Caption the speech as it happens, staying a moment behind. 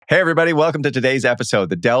Hey, everybody. Welcome to today's episode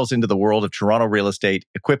that delves into the world of Toronto real estate,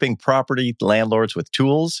 equipping property landlords with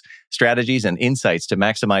tools, strategies, and insights to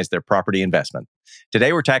maximize their property investment.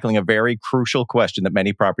 Today, we're tackling a very crucial question that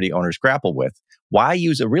many property owners grapple with. Why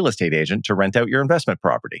use a real estate agent to rent out your investment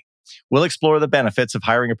property? We'll explore the benefits of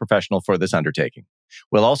hiring a professional for this undertaking.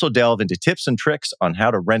 We'll also delve into tips and tricks on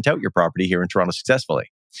how to rent out your property here in Toronto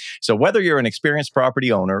successfully. So whether you're an experienced property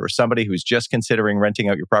owner or somebody who's just considering renting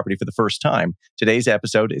out your property for the first time, today's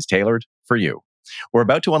episode is tailored for you. We're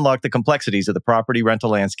about to unlock the complexities of the property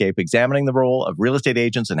rental landscape, examining the role of real estate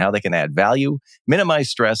agents and how they can add value, minimize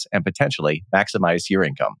stress, and potentially maximize your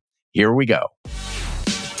income. Here we go.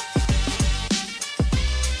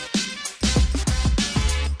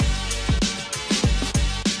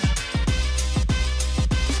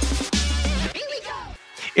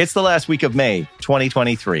 It's the last week of May,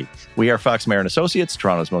 2023. We are Fox Marin Associates,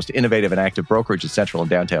 Toronto's most innovative and active brokerage in central and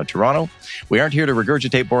downtown Toronto. We aren't here to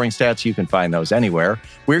regurgitate boring stats. You can find those anywhere.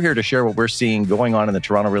 We're here to share what we're seeing going on in the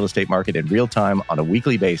Toronto real estate market in real time on a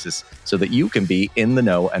weekly basis so that you can be in the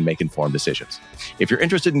know and make informed decisions. If you're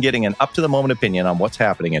interested in getting an up-to-the-moment opinion on what's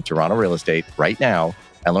happening in Toronto real estate right now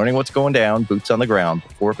and learning what's going down, boots on the ground,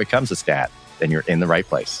 before it becomes a stat, then you're in the right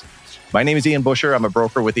place. My name is Ian Busher. I'm a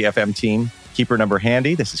broker with the FM team. Keep her number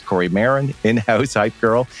handy. This is Corey Marin, in-house hype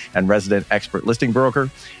girl and resident expert listing broker.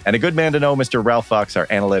 And a good man to know, Mr. Ralph Fox, our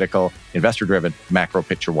analytical, investor-driven macro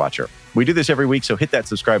picture watcher. We do this every week, so hit that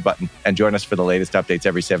subscribe button and join us for the latest updates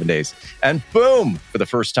every 7 days. And boom, for the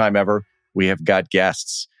first time ever, we have got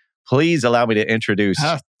guests. Please allow me to introduce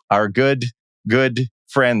our good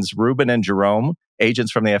friends, Ruben and Jerome,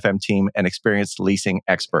 agents from the FM team and experienced leasing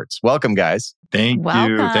experts. Welcome, guys. Thank you.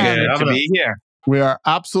 Thank you to be here. We are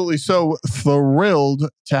absolutely so thrilled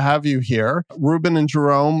to have you here. Ruben and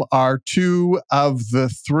Jerome are two of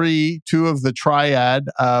the triad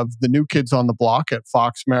of the new kids on the block at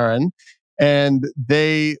Fox Marin, and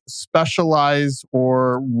they specialize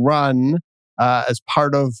or run as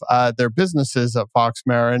part of their businesses at Fox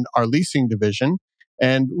Marin, our leasing division.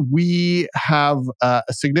 And we have a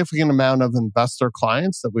significant amount of investor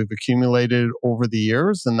clients that we've accumulated over the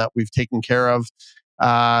years and that we've taken care of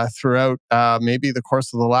throughout maybe the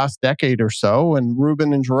course of the last decade or so. And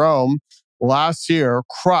Ruben and Jerome last year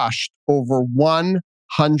crushed over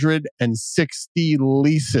 160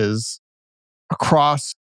 leases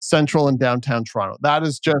across central and downtown Toronto. That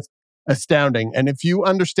is just astounding. And if you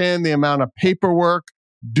understand the amount of paperwork,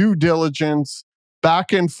 due diligence,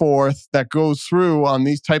 back and forth that goes through on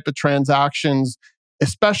these type of transactions,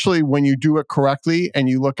 especially when you do it correctly and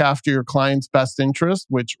you look after your client's best interest,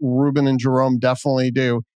 which Ruben and Jerome definitely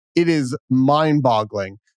do, it is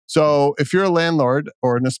mind-boggling. So if you're a landlord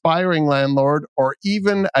or an aspiring landlord or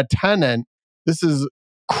even a tenant, this is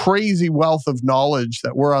crazy wealth of knowledge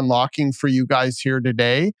that we're unlocking for you guys here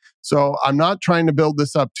today. So I'm not trying to build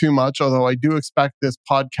this up too much, although I do expect this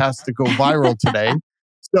podcast to go viral today.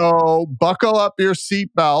 So buckle up your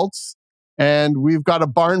seatbelts, and we've got a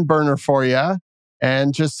barn burner for you.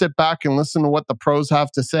 And just sit back and listen to what the pros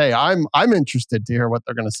have to say. I'm interested to hear what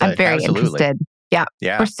they're going to say. I'm very interested. Yeah.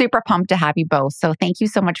 We're super pumped to have you both. So thank you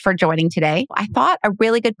so much for joining today. I thought a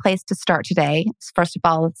really good place to start today, first of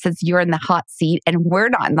all, since you're in the hot seat and we're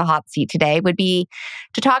not in the hot seat today, would be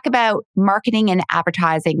to talk about marketing and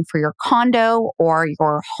advertising for your condo or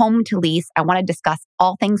your home to lease. I want to discuss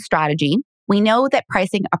all things strategy. We know that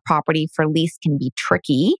pricing a property for lease can be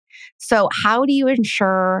tricky. So how do you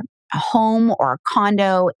ensure a home or a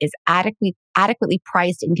condo is adequately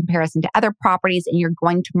priced in comparison to other properties and you're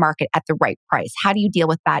going to market at the right price? How do you deal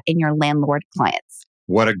with that in your landlord clients?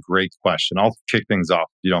 What a great question. I'll kick things off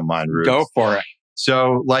if you don't mind, Ruth. Go for it.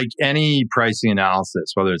 So like any pricing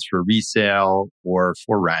analysis, whether it's for resale or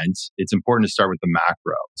for rent, it's important to start with the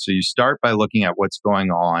macro. So you start by looking at what's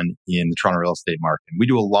going on in the Toronto real estate market. We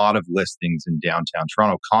do a lot of listings in downtown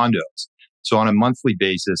Toronto condos. So on a monthly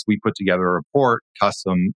basis, we put together a report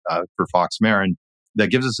custom for Fox Marin that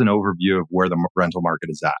gives us an overview of where the rental market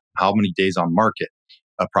is at, how many days on market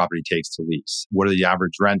a property takes to lease, what are the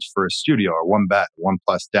average rents for a studio or one bed,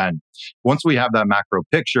 1+10. Once we have that macro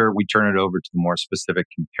picture, we turn it over to the more specific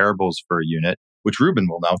comparables for a unit, which Ruben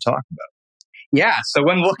will now talk about. Yeah. So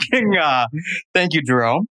when looking, thank you,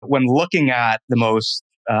 Jerome. When looking at the most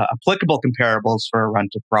applicable comparables for a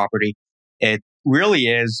rental property, it really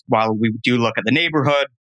is, while we do look at the neighborhood,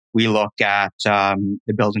 we look at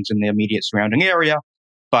the buildings in the immediate surrounding area,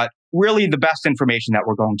 but really the best information that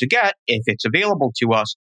we're going to get, if it's available to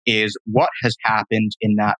us, is what has happened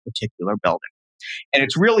in that particular building. And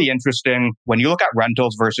it's really interesting when you look at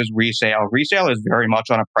rentals versus resale. Resale is very much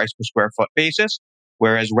on a price per square foot basis,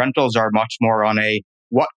 whereas rentals are much more on a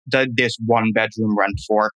what did this one bedroom rent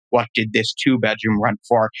for? What did this 2-bedroom rent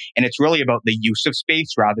for? And it's really about the use of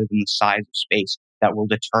space rather than the size of space that will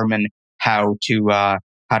determine how to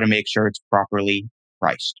make sure it's properly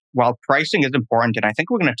priced. While pricing is important, and I think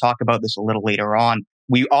we're going to talk about this a little later on,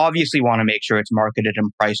 we obviously want to make sure it's marketed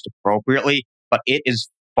and priced appropriately, but it is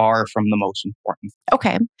far from the most important.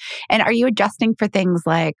 Okay. And are you adjusting for things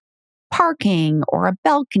like parking or a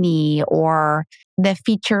balcony or the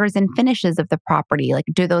features and finishes of the property? Like,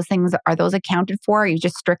 are those accounted for? Or are you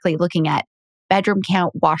just strictly looking at bedroom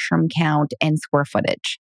count, washroom count, and square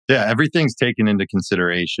footage? Yeah, everything's taken into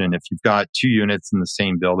consideration. If you've got 2 units in the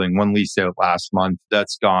same building, one leased out last month,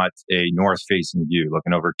 that's got a north-facing view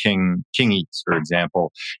looking over King Eats, for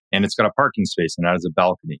example, and it's got a parking space and that is a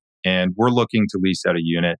balcony. And we're looking to lease out a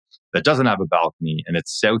unit that doesn't have a balcony and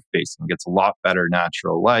it's south-facing, gets a lot better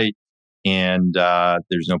natural light, and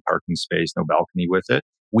there's no parking space, no balcony with it.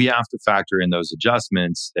 We have to factor in those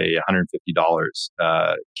adjustments. Say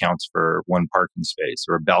 $150 counts for one parking space,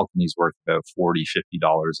 or a balcony is worth about $40, $50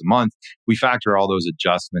 a month. We factor all those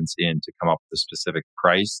adjustments in to come up with a specific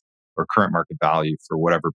price or current market value for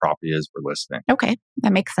whatever property is we're listing. Okay,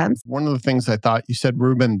 that makes sense. One of the things I thought you said,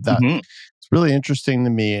 Ruben, that it's really interesting to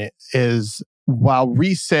me is while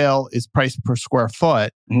resale is priced per square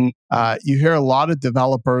foot, you hear a lot of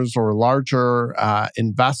developers or larger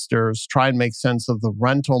investors try and make sense of the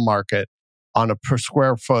rental market on a per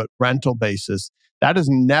square foot rental basis. That has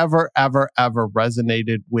never, ever, ever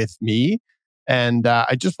resonated with me. And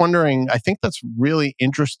I just wondering, I think that's a really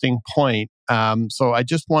interesting point. So I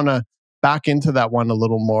just want to back into that one a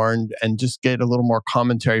little more and just get a little more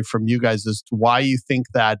commentary from you guys as to why you think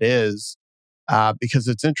that is. Because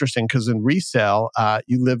it's interesting, because in resale,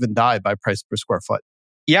 you live and die by price per square foot.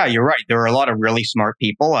 Yeah, you're right. There are a lot of really smart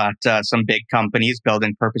people at some big companies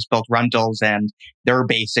building purpose-built rentals, and they're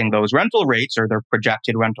basing those rental rates or their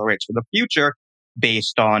projected rental rates for the future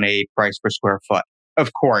based on a price per square foot.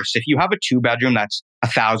 Of course, if you have a 2-bedroom that's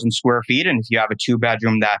 1,000 square feet, and if you have a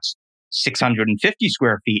 2-bedroom that's 650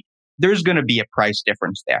 square feet, there's going to be a price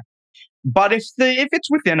difference there. But if it's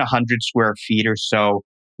within 100 square feet or so,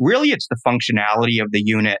 really, it's the functionality of the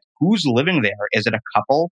unit. Who's living there? Is it a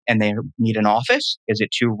couple and they need an office? Is it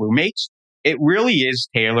 2 roommates? It really is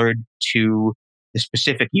tailored to the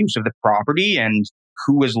specific use of the property and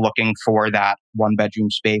who is looking for that 1-bedroom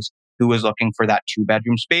space, who is looking for that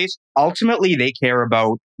 2-bedroom space. Ultimately, they care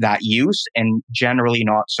about that use and generally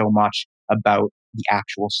not so much about the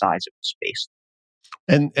actual size of the space.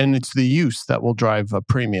 And it's the use that will drive a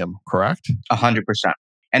premium, correct? 100%.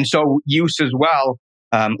 And so use as well.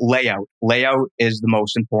 Layout. Layout is the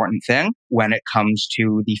most important thing when it comes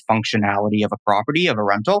to the functionality of a property, of a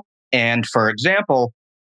rental. And for example,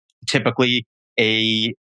 typically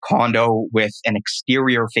a condo with an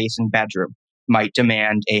exterior facing bedroom might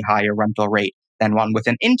demand a higher rental rate than one with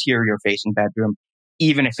an interior facing bedroom,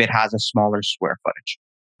 even if it has a smaller square footage.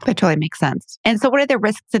 That totally makes sense. And so what are the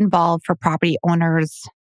risks involved for property owners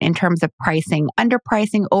in terms of pricing,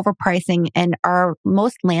 underpricing, overpricing, and are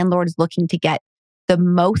most landlords looking to get the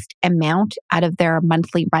most amount out of their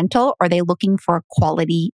monthly rental? Or are they looking for a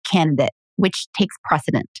quality candidate, which takes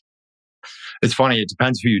precedent? It's funny. It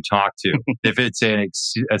depends who you talk to. If it's a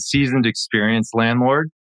seasoned, experienced landlord,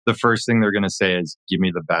 the first thing they're going to say is, give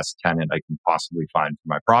me the best tenant I can possibly find for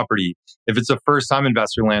my property. If it's a first-time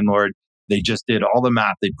investor landlord, they just did all the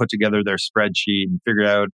math. They put together their spreadsheet and figured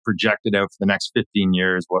out, projected out for the next 15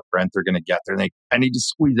 years what rent they're going to get there. And I need to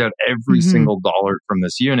squeeze out every single dollar from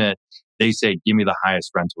this unit. They say, give me the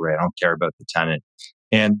highest rental rate. I don't care about the tenant.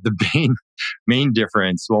 And the main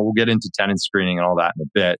difference, well, we'll get into tenant screening and all that in a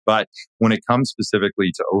bit. But when it comes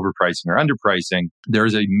specifically to overpricing or underpricing,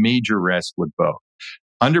 there's a major risk with both.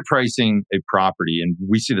 Underpricing a property, and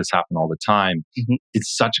we see this happen all the time,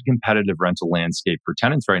 it's such a competitive rental landscape for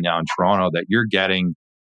tenants right now in Toronto that you're getting,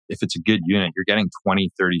 if it's a good unit, you're getting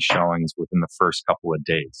 20, 30 showings within the first couple of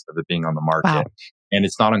days of it being on the market. Wow. And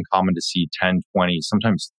it's not uncommon to see 10, 20,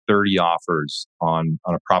 sometimes 30 offers on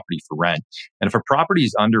a property for rent. And if a property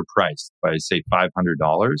is underpriced by, say, $500,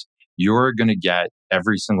 you're going to get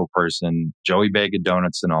every single person, Joey Bag of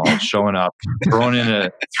Donuts and all, showing up, throwing in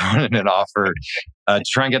an offer to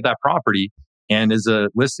try and get that property. And as a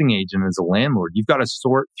listing agent, as a landlord, you've got to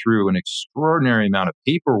sort through an extraordinary amount of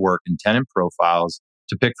paperwork and tenant profiles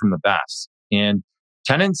to pick from the best. And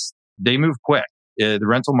tenants, they move quick. The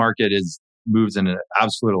rental market moves in an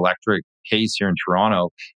absolute electric pace here in Toronto.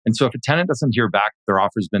 And so if a tenant doesn't hear back if their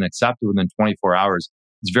offer's been accepted within 24 hours,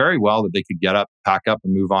 it's very well that they could get up, pack up,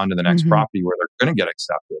 and move on to the next property where they're going to get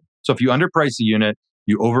accepted. So if you underprice a unit,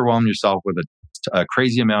 you overwhelm yourself with a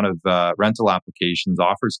crazy amount of rental applications,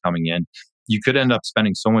 offers coming in, you could end up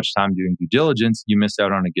spending so much time doing due diligence, you miss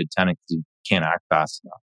out on a good tenant because you can't act fast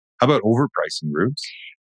enough. How about overpricing, Rubes?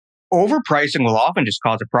 Overpricing will often just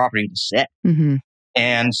cause a property to sit. Mm-hmm.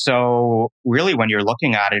 And so really when you're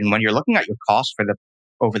looking at it and when you're looking at your costs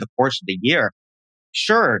over the course of the year,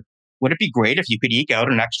 sure, would it be great if you could eke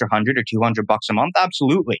out an extra $100 or $200 a month?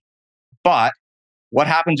 Absolutely. But what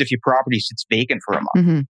happens if your property sits vacant for a month?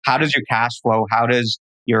 Mm-hmm. How does your cash flow, how does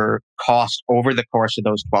your cost over the course of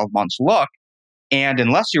those 12 months look? And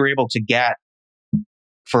unless you're able to get,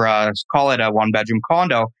 call it a one-bedroom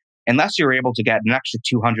condo, unless you're able to get an extra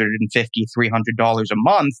 $250, $300 a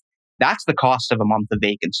month, that's the cost of a month of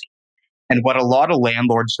vacancy. And what a lot of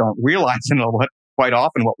landlords don't realize, and quite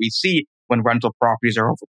often what we see when rental properties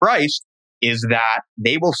are overpriced, is that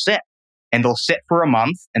they will sit. And they'll sit for a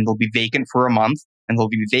month, and they'll be vacant for a month, and they'll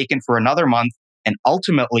be vacant for another month. And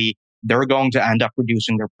ultimately, they're going to end up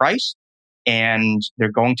reducing their price, and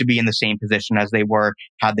they're going to be in the same position as they were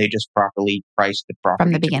had they just properly priced the property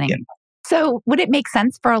from the beginning. So would it make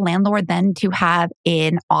sense for a landlord then to have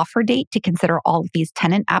an offer date to consider all of these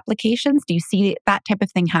tenant applications? Do you see that type of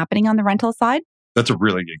thing happening on the rental side? That's a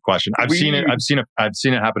really good question. I've seen it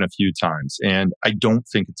happen a few times, and I don't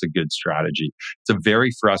think it's a good strategy. It's a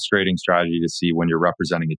very frustrating strategy to see when you're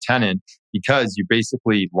representing a tenant, because you're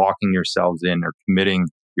basically locking yourselves in or committing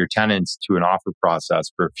your tenants to an offer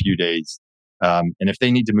process for a few days. And if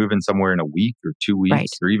they need to move in somewhere in a week or 2 weeks right.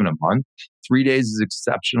 or even a month, 3 days is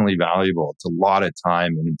exceptionally valuable. It's a lot of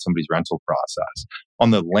time in somebody's rental process.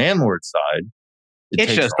 On the landlord side,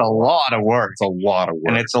 it's just a lot of work. It's a lot of work.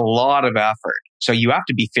 And it's a lot of effort. So you have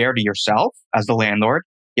to be fair to yourself as the landlord.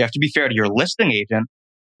 You have to be fair to your listing agent.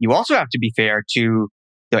 You also have to be fair to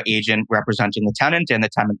the agent representing the tenant and the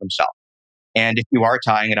tenant themselves. And if you are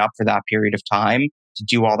tying it up for that period of time to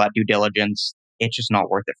do all that due diligence, it's just not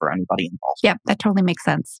worth it for anybody involved. Yeah, that totally makes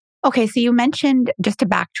sense. Okay, so you mentioned, just to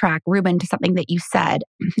backtrack, Ruben, to something that you said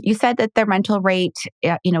that the rental rate,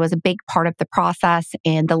 is a big part of the process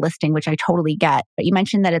and the listing, which I totally get. But you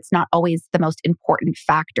mentioned that it's not always the most important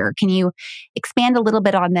factor. Can you expand a little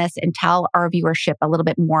bit on this and tell our viewership a little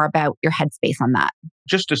bit more about your headspace on that?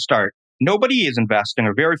 Just to start, nobody is investing,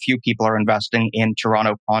 or very few people are investing in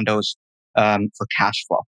Toronto condos for cash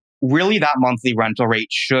flow. Really, that monthly rental rate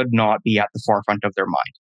should not be at the forefront of their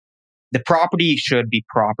mind. The property should be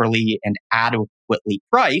properly and adequately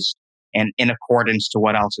priced and in accordance to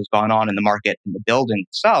what else has gone on in the market and the building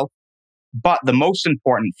itself. But the most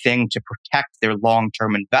important thing to protect their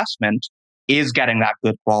long-term investment is getting that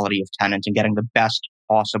good quality of tenant and getting the best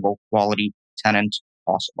possible quality tenant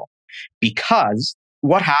possible. Because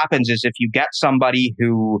what happens is if you get somebody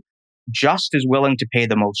who just is willing to pay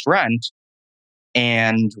the most rent,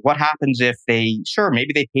 and what happens if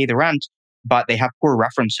maybe they pay the rent, but they have poor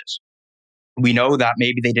references. We know that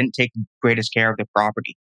maybe they didn't take the greatest care of the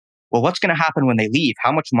property. Well, what's going to happen when they leave?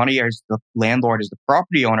 How much money is the landlord, is the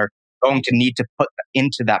property owner going to need to put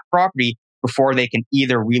into that property before they can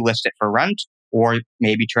either relist it for rent or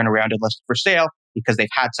maybe turn around and list it for sale because they've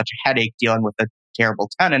had such a headache dealing with a terrible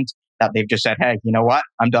tenant that they've just said, hey, you know what?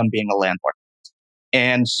 I'm done being a landlord.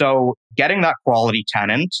 And so getting that quality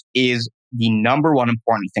tenant is the number one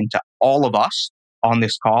important thing to all of us on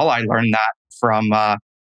this call. I learned that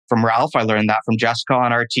from Ralph. I learned that from Jessica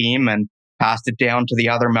on our team and passed it down to the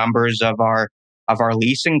other members of our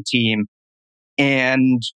leasing team.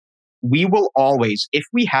 And we will always, if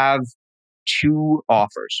we have two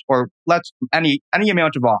offers, or any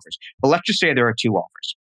amount of offers, but let's just say there are two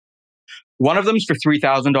offers. One of them is for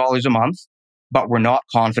 $3,000 a month, but we're not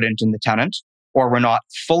confident in the tenant, or we're not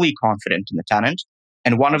fully confident in the tenant.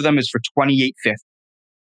 And one of them is for $2,850.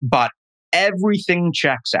 But everything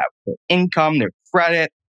checks out. Their income, their credit,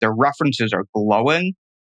 their references are glowing.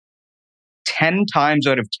 10 times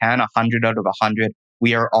out of 10, 100 out of 100,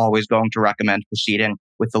 we are always going to recommend proceeding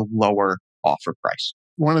with a lower offer price.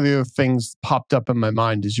 One of the other things popped up in my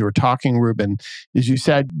mind as you were talking, Ruben, is you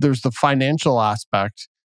said there's the financial aspect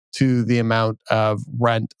to the amount of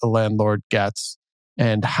rent a landlord gets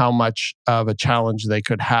and how much of a challenge they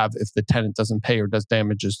could have if the tenant doesn't pay or does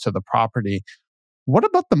damages to the property. What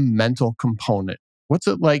about the mental component? What's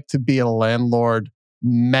it like to be a landlord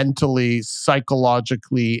mentally,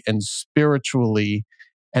 psychologically, and spiritually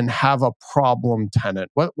and have a problem tenant?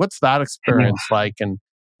 What's that experience like? And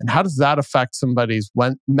how does that affect somebody's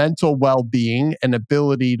mental well-being and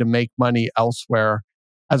ability to make money elsewhere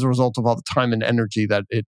as a result of all the time and energy that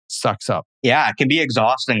it sucks up? Yeah, it can be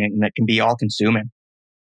exhausting and it can be all-consuming.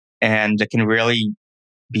 And it can really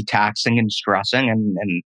be taxing and stressing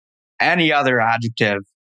and any other adjective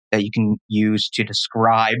that you can use to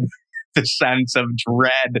describe the sense of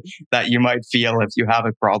dread that you might feel if you have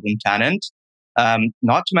a problem tenant.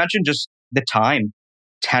 Not to mention just the time.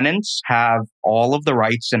 Tenants have all of the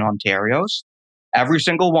rights in Ontario's, every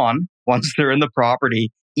single one, once they're in the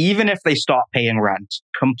property, even if they stop paying rent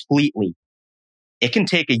completely. It can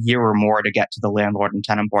take a year or more to get to the landlord and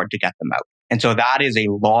tenant board to get them out. And so that is a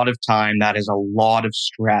lot of time. That is a lot of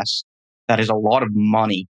stress. That is a lot of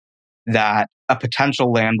money that a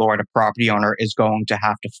potential landlord, a property owner is going to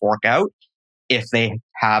have to fork out if they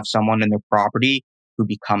have someone in their property who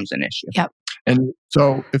becomes an issue. Yep. And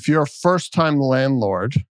so if you're a first-time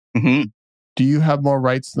landlord, Mm-hmm. do you have more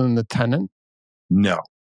rights than the tenant? No.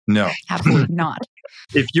 Absolutely not.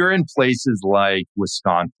 If you're in places like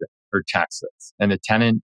Wisconsin or Texas and a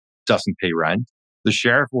tenant doesn't pay rent, the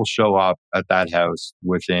sheriff will show up at that house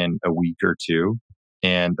within a week or two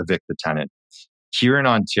and evict the tenant. Here in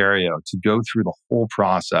Ontario, to go through the whole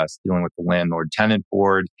process, dealing with the landlord-tenant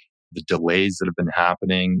board, the delays that have been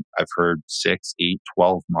happening, I've heard 6, 8,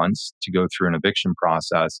 12 months to go through an eviction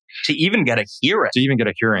process. To even get a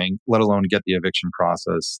hearing. Let alone get the eviction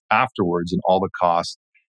process afterwards and all the costs.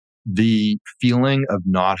 The feeling of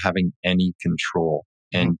not having any control,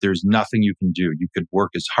 and there's nothing you can do. You could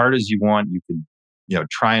work as hard as you want. You could,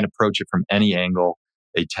 try and approach it from any angle.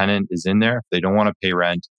 A tenant is in there. If they don't want to pay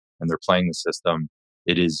rent and they're playing the system,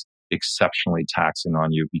 it is exceptionally taxing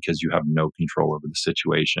on you because you have no control over the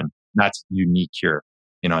situation. That's unique here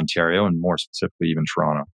in Ontario and more specifically even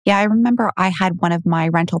Toronto. Yeah, I remember I had one of my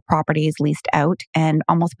rental properties leased out, and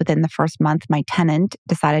almost within the first month, my tenant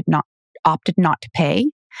opted not to pay.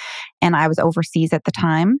 And I was overseas at the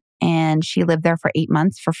time, and she lived there for 8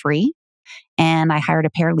 months for free. And I hired a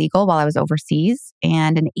paralegal while I was overseas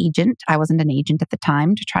and an agent. I wasn't an agent at the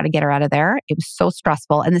time to try to get her out of there. It was so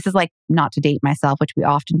stressful. And this is like not to date myself, which we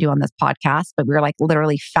often do on this podcast, but we were like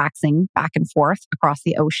literally faxing back and forth across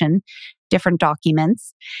the ocean, different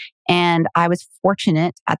documents. And I was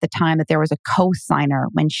fortunate at the time that there was a co-signer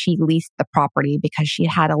when she leased the property because she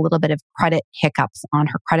had a little bit of credit hiccups on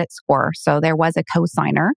her credit score. So there was a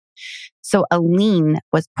co-signer. So a lien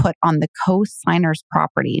was put on the co-signer's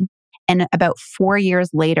property. And about 4 years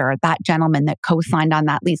later, that gentleman that co-signed on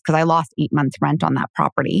that lease, because I lost 8 months rent on that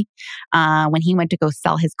property, when he went to go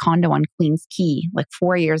sell his condo on Queens Quay, like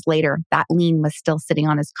 4 years later, that lien was still sitting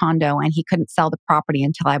on his condo and he couldn't sell the property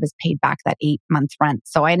until I was paid back that 8 months rent.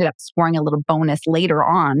 So I ended up scoring a little bonus later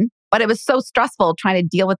on. But it was so stressful trying to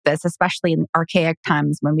deal with this, especially in the archaic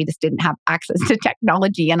times when we just didn't have access to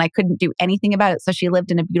technology and I couldn't do anything about it. So she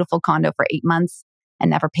lived in a beautiful condo for 8 months and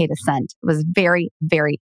never paid a cent. It was very,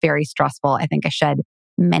 very, very stressful. I think I shed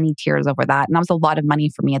many tears over that. And that was a lot of money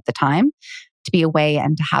for me at the time to be away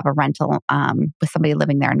and to have a rental with somebody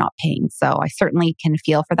living there and not paying. So I certainly can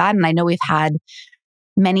feel for that. And I know we've had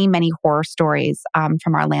many, many horror stories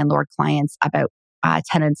from our landlord clients about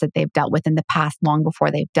tenants that they've dealt with in the past, long before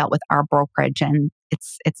they've dealt with our brokerage. And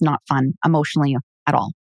it's not fun emotionally at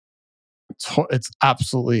all. It's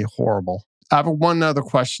absolutely horrible. I have one other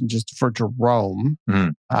question just for Jerome.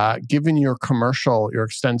 Given your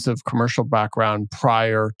extensive commercial background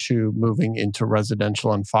prior to moving into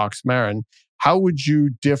residential in Fox Marin, how would you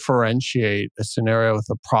differentiate a scenario with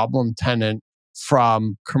a problem tenant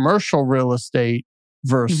from commercial real estate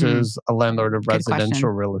versus a landlord of residential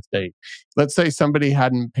real estate? Let's say somebody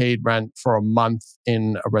hadn't paid rent for a month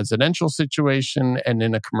in a residential situation and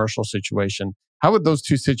in a commercial situation. How would those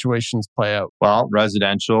two situations play out? Well,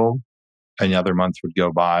 residential, another month would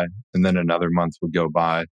go by, and then another month would go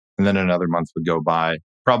by, and then another month would go by.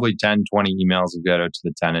 Probably 10, 20 emails would get out to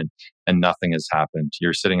the tenant, and nothing has happened.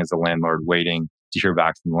 You're sitting as a landlord waiting to hear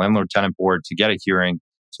back from the landlord-tenant board to get a hearing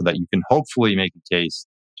so that you can hopefully make a case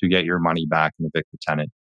to get your money back and evict the tenant.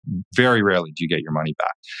 Very rarely do you get your money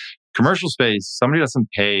back. Commercial space, somebody doesn't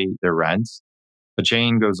pay their rent, a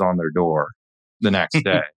chain goes on their door the next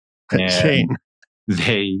day. Chain.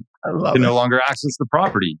 They can no longer access the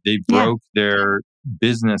property. They broke their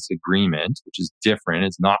business agreement, which is different.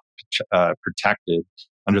 It's not protected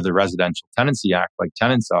under the Residential Tenancy Act like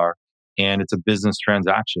tenants are. And it's a business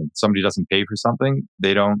transaction. Somebody doesn't pay for something,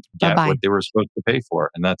 they don't get what they were supposed to pay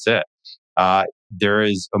for. And that's it. There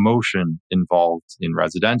is emotion involved in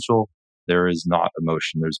residential. There is not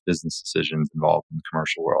emotion. There's business decisions involved in the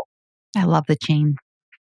commercial world. I love the chain.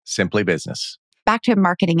 Simply business. Back to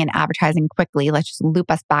marketing and advertising quickly. Let's just loop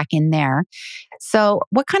us back in there. So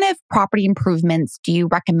what kind of property improvements do you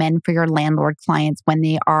recommend for your landlord clients when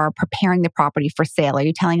they are preparing the property for sale? Are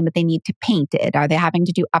you telling them that they need to paint it? Are they having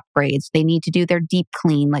to do upgrades? They need to do their deep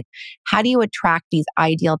clean? Like, how do you attract these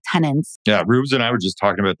ideal tenants? Yeah, Rubes and I were just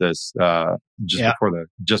talking about this before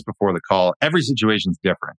the call. Every situation is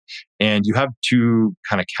different. And you have two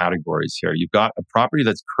kind of categories here. You've got a property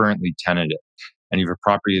that's currently tenanted, and you have a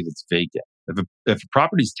property that's vacant. If a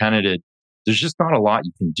property's tenanted, there's just not a lot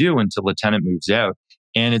you can do until the tenant moves out.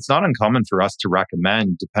 And it's not uncommon for us to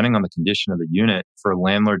recommend, depending on the condition of the unit, for a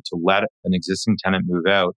landlord to let an existing tenant move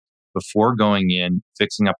out before going in,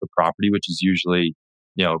 fixing up the property, which is usually,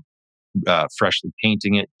 freshly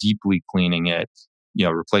painting it, deeply cleaning it,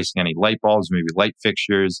 replacing any light bulbs, maybe light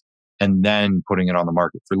fixtures, and then putting it on the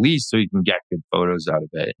market for lease so you can get good photos out of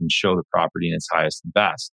it and show the property in its highest and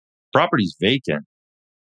best. Property's vacant.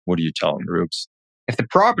 What are you telling Rubes? If the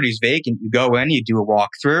property's vacant, you go in, you do a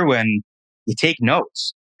walkthrough, and you take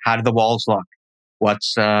notes. How do the walls look?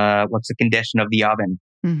 What's the condition of the oven?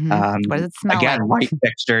 What does it smell again, like? light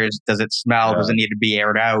fixtures. Does it smell? Does it need to be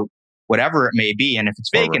aired out? Whatever it may be. And if it's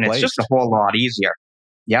vacant, it's just a whole lot easier.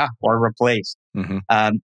 Yeah, or replaced.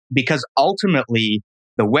 Because ultimately,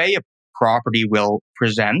 the way a property will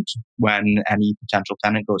present when any potential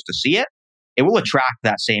tenant goes to see it, it will attract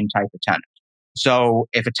that same type of tenant. So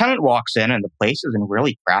if a tenant walks in and the place is in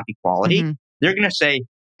really crappy quality, they're going to say,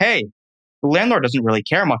 hey, the landlord doesn't really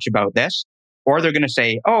care much about this. Or they're going to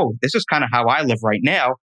say, oh, this is kind of how I live right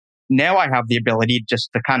now. Now I have the ability just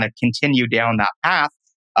to kind of continue down that path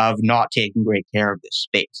of not taking great care of this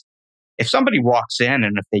space. If somebody walks in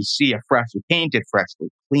and if they see a freshly painted, freshly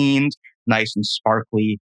cleaned, nice and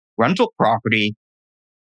sparkly rental property,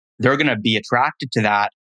 they're going to be attracted to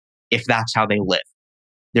that if that's how they live.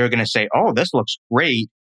 They're going to say, oh, this looks great.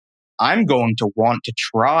 I'm going to want to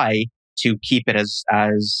try to keep it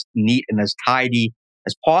as neat and as tidy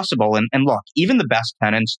as possible. And look, even the best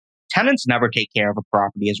tenants never take care of a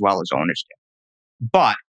property as well as owners do.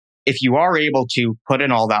 But if you are able to put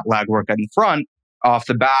in all that legwork in the front off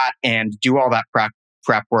the bat and do all that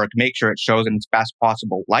prep work, make sure it shows in its best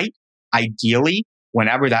possible light, ideally,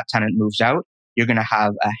 whenever that tenant moves out, you're going to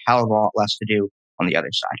have a hell of a lot less to do on the other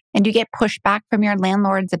side. And do you get pushback from your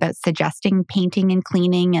landlords about suggesting painting and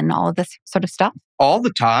cleaning and all of this sort of stuff? All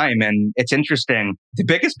the time. And it's interesting. The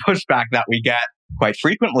biggest pushback that we get quite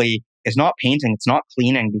frequently is not painting, it's not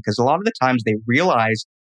cleaning, because a lot of the times they realize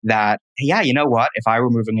that, yeah, you know what? If I were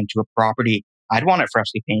moving into a property, I'd want it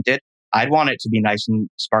freshly painted. I'd want it to be nice and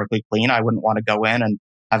sparkly clean. I wouldn't want to go in and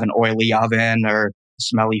have an oily oven or a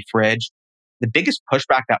smelly fridge. The biggest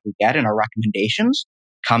pushback that we get in our recommendations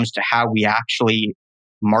comes to how we actually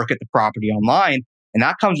market the property online, and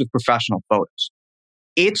that comes with professional photos.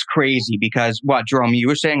 It's crazy because what, Jerome, you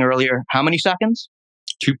were saying earlier, how many seconds?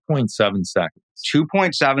 2.7 seconds.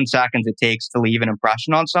 2.7 seconds it takes to leave an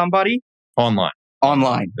impression on somebody? Online.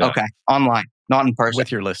 Yeah. Okay. Online. Not in person.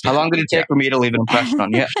 With your listing. How long did it take for me to leave an impression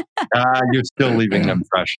on you? You're still leaving an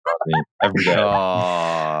impression on me every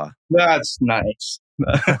day. That's nice.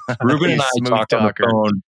 Ruben and I talk on the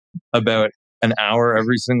phone about an hour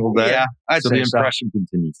every single day. Yeah, I'd so say the impression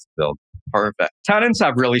continues to build. Perfect. Tenants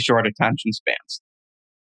have really short attention spans.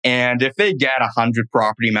 And if they get 100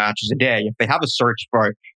 property matches a day, if they have a search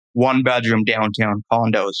for one-bedroom downtown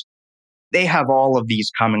condos, they have all of these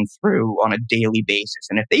coming through on a daily basis.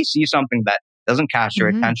 And if they see something that doesn't catch their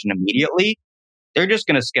attention immediately, they're just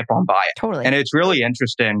going to skip on by it. Totally. And it's really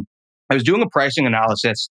interesting. I was doing a pricing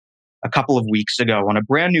analysis a couple of weeks ago on a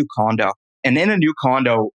brand new condo. And in a new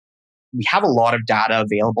condo, we have a lot of data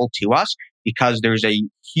available to us because there's a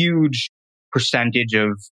huge percentage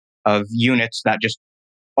of units that just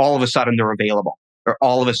all of a sudden they're available or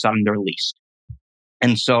all of a sudden they're leased.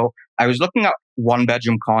 And so I was looking at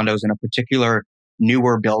one-bedroom condos in a particular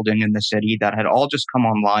newer building in the city that had all just come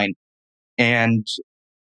online and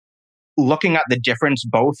looking at the difference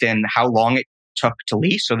both in how long it took to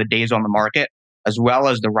lease, so the days on the market, as well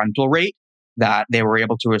as the rental rate that they were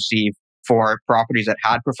able to receive for properties that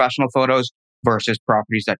had professional photos versus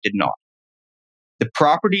properties that did not. The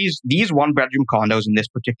properties, these one-bedroom condos in this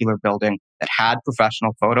particular building that had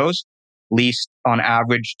professional photos, leased on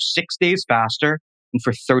average 6 days faster and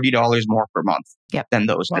for $30 more per month than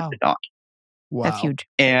those that did not. Wow. That's huge.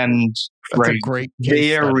 And That's a great case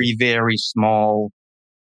very, very small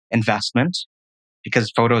investment because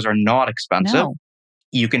photos are not expensive. No.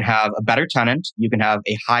 You can have a better tenant. You can have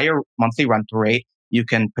a higher monthly rental rate. You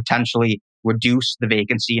can potentially reduce the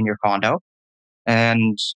vacancy in your condo.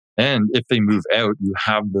 And if they move out, you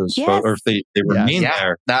have those photos, or if they remain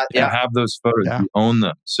there, you have those photos, you own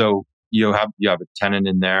them. So you have a tenant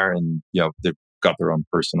in there and they've got their own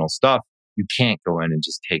personal stuff. You can't go in and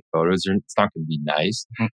just take photos. It's not going to be nice.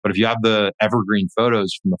 But if you have the evergreen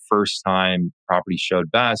photos from the first time property showed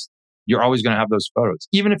best, you're always going to have those photos.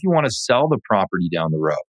 Even if you want to sell the property down the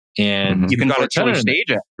road. And you can virtually stage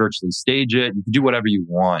it. You can do whatever you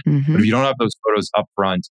want. But if you don't have those photos up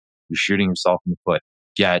front, you're shooting yourself in the foot.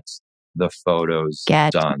 Get the photos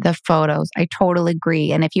Get done. the photos. I totally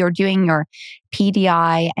agree. And if you're doing your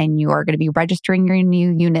PDI and you're going to be registering your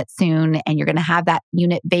new unit soon and you're going to have that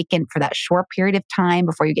unit vacant for that short period of time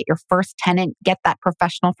before you get your first tenant, get that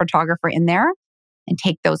professional photographer in there and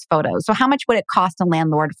take those photos. So how much would it cost a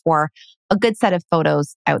landlord for a good set of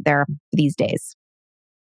photos out there these days?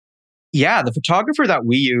 Yeah, the photographer that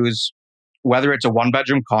we use, whether it's a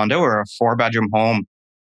 1-bedroom condo or a 4-bedroom home,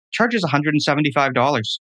 charges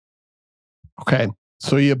 $175. Okay.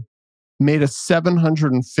 So you made a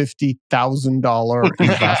 $750,000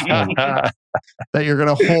 investment that you're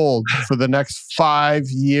going to hold for the next 5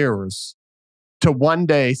 years to one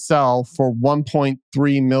day sell for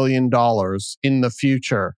 $1.3 million in the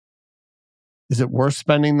future. Is it worth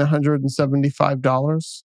spending the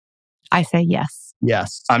 $175? I say yes.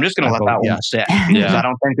 Yes. I'm just going to let that one sit because I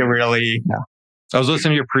don't think it really... Yeah. I was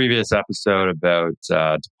listening to your previous episode about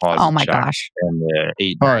deposit checks and the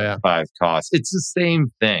 895 costs. It's the same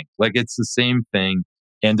thing. Like, it's the same thing.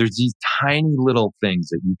 And there's these tiny little things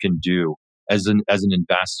that you can do as an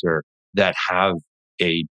investor that have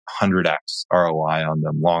a 100x ROI on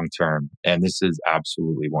them long term. And this is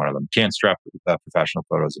absolutely one of them. Can't stress professional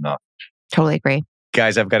photos enough. Totally agree.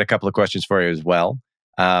 Guys, I've got a couple of questions for you as well.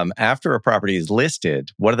 After a property is listed,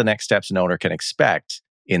 what are the next steps an owner can expect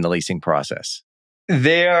in the leasing process?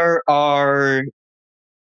 There are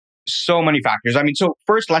so many factors. I mean, so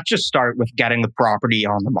first, let's just start with getting the property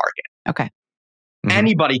on the market. Okay. Mm-hmm.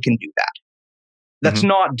 Anybody can do that. That's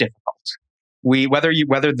not difficult. Whether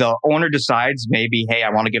the owner decides maybe, hey,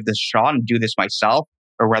 I want to give this a shot and do this myself,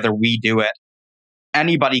 or whether we do it,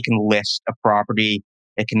 anybody can list a property.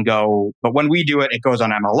 It can go, but when we do it, it goes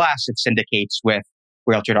on MLS. It syndicates with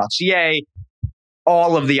Realtor.ca,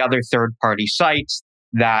 all of the other third-party sites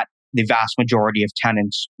that the vast majority of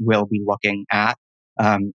tenants will be looking at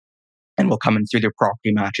and will come in through their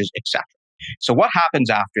property matches, etc. So what happens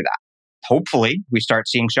after that? Hopefully, we start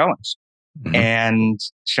seeing showings. Mm-hmm. And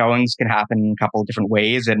showings can happen in a couple of different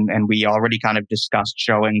ways. And we already kind of discussed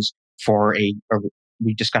showings for a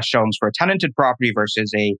tenanted property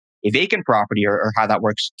versus a vacant property or how that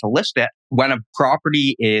works to list it. When a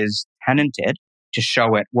property is tenanted, to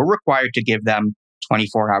show it, we're required to give them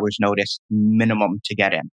 24 hours notice minimum to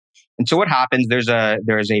get in. And so what happens, there is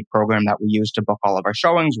a program that we use to book all of our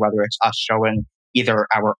showings, whether it's us showing either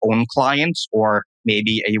our own clients or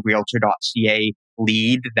maybe a Realtor.ca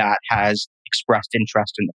lead that has expressed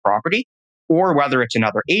interest in the property, or whether it's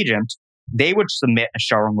another agent. They would submit a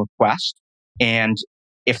showing request. And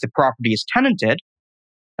if the property is tenanted,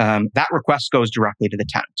 that request goes directly to the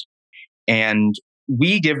tenant. And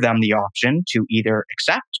we give them the option to either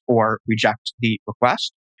accept or reject the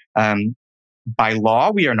request. By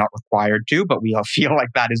law, we are not required to, but we all feel like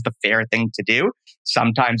that is the fair thing to do.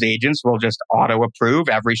 Sometimes agents will just auto-approve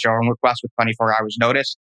every showing request with 24 hours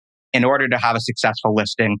notice. In order to have a successful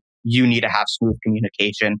listing, you need to have smooth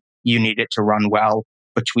communication. You need it to run well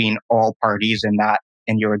between all parties, and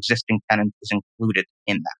your existing tenant is included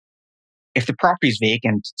in that. If the property is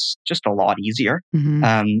vacant, it's just a lot easier.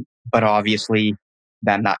 Mm-hmm. But obviously,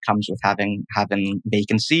 then that comes with having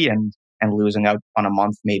vacancy and losing out on a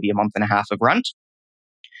month, maybe a month and a half of rent.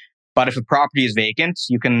 But if a property is vacant,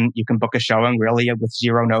 you can book a showing really with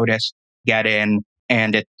zero notice, get in,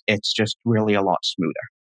 and it's just really a lot smoother.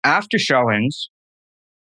 After showings,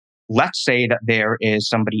 let's say that there is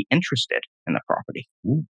somebody interested in the property.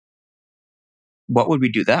 Ooh. What would we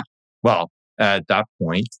do then? Well, at that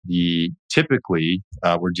point, typically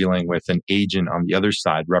we're dealing with an agent on the other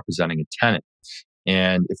side representing a tenant.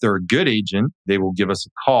 And if they're a good agent, they will give us a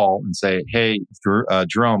call and say, hey,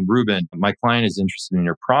 Jerome, Ruben, my client is interested in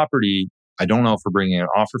your property. I don't know if we're bringing an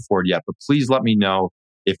offer for it yet, but please let me know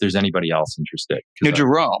if there's anybody else interested. Now,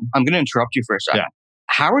 Jerome, I'm going to interrupt you for a second. Yeah.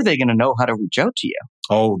 How are they going to know how to reach out to you?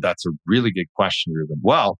 Oh, that's a really good question, Ruben.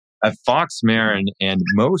 Well, at Fox Marin and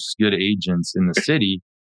most good agents in the city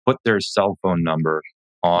put their cell phone number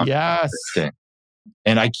on the listing.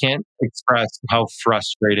 And I can't express how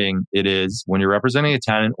frustrating it is when you're representing a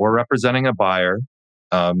tenant or representing a buyer,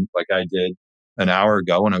 like I did an hour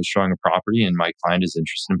ago when I was showing a property and my client is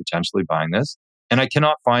interested in potentially buying this. And I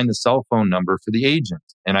cannot find the cell phone number for the agent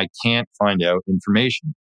and I can't find out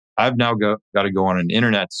information. I've now got to go on an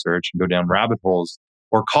internet search and go down rabbit holes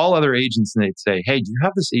or call other agents and they'd say, hey, do you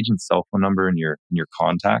have this agent's cell phone number in your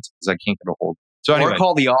contacts? Because I can't get a hold. So anyway. Or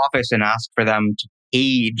call the office and ask for them to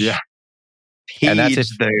page. Yeah. And that's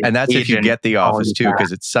if you get the office too,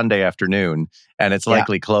 because it's Sunday afternoon and it's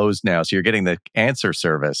likely closed now. So you're getting the answer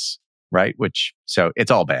service, right? So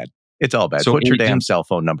it's all bad. It's all bad. So put your damn cell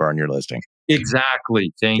phone number on your listing.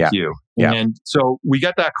 Exactly. Thank you. Yeah. And so we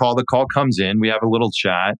get that call. The call comes in. We have a little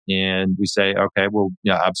chat and we say, okay, well,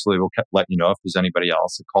 yeah, absolutely. We'll let you know if there's anybody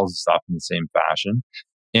else that calls us up in the same fashion.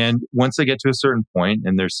 And once they get to a certain point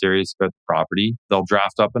and they're serious about the property, they'll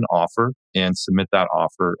draft up an offer and submit that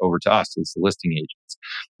offer over to us as the listing agents.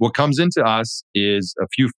 What comes into us is a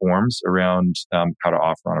few forms around how to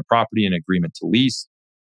offer on a property, an agreement to lease,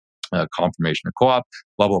 confirmation of co-op,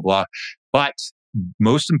 blah, blah, blah. But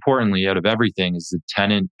most importantly, out of everything is the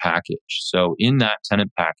tenant package. So in that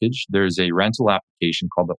tenant package, there's a rental application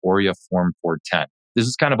called the ORIA Form 410. This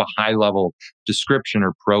is kind of a high level description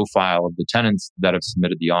or profile of the tenants that have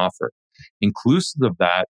submitted the offer. Inclusive of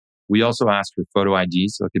that, we also ask for photo ID.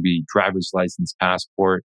 So it could be driver's license,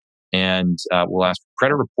 passport, and we'll ask for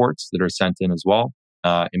credit reports that are sent in as well,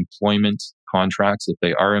 employment contracts if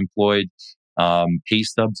they are employed, pay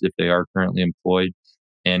stubs if they are currently employed.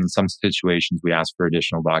 And in some situations, we ask for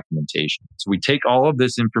additional documentation. So we take all of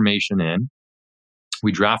this information in.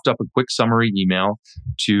 We draft up a quick summary email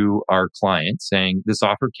to our client saying, this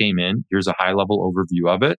offer came in. Here's a high level overview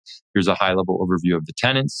of it. Here's a high level overview of the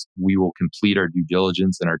tenants. We will complete our due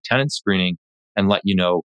diligence and our tenant screening and let you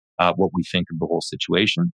know what we think of the whole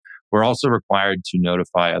situation. We're also required to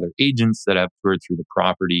notify other agents that have toured through the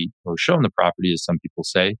property or shown the property, as some people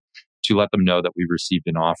say, to let them know that we've received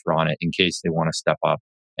an offer on it in case they want to step up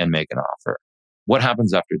and make an offer. What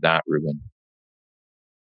happens after that, Ruben?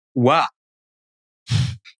 Well,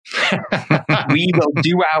 we will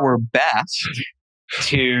do our best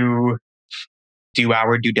to do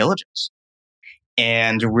our due diligence.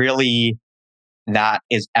 And really, that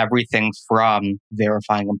is everything from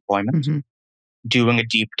verifying employment, doing a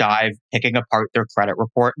deep dive, picking apart their credit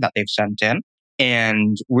report that they've sent in.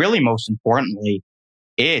 And really, most importantly,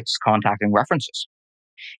 it's contacting references.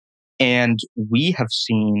 And we have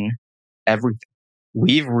seen everything.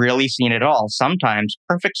 We've really seen it all. Sometimes,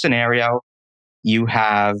 perfect scenario, you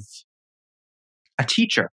have a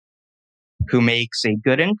teacher who makes a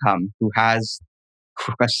good income, who has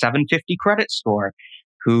a 750 credit score,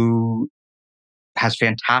 who has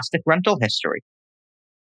fantastic rental history.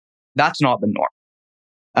 That's not the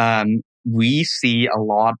norm. We see a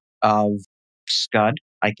lot of scud,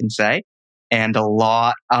 I can say, and a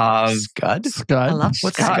lot of... Scud? I love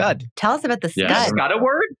What's scud. scud? Tell us about the scud. Is scud a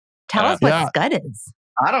word? Tell us what scud is.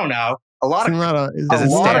 I don't know. Does it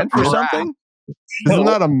stand for something? Isn't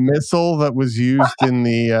that a missile that was used in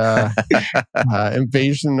the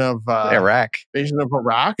invasion of Iraq?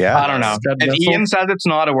 Yeah, I don't know. If Ian says it's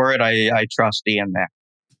not a word, I trust Ian there.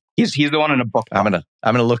 He's the one in a book. I'm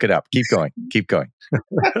gonna look it up. Keep going.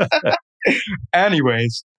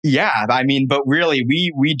 Anyways, yeah. I mean, but really,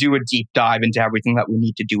 we do a deep dive into everything that we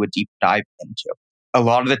need to do a deep dive into. A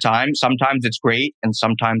lot of the time, sometimes it's great, and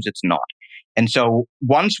sometimes it's not. And so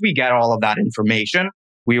once we get all of that information,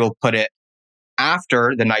 we will put it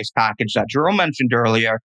after the nice package that Jerome mentioned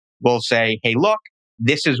earlier. We'll say, hey, look,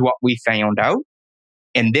 this is what we found out,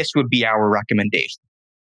 and this would be our recommendation.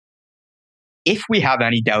 If we have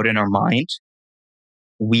any doubt in our mind,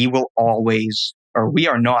 we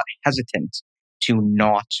are not hesitant to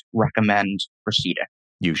not recommend proceeding.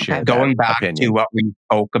 You should. Going back to what we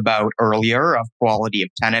spoke about earlier of quality of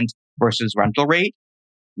tenant versus rental rate,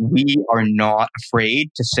 we are not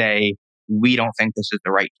afraid to say, we don't think this is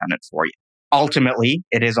the right tenant for you. Ultimately,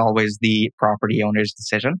 it is always the property owner's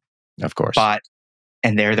decision. Of course.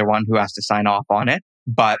 And they're the one who has to sign off on it.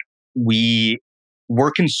 But we're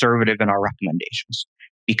conservative in our recommendations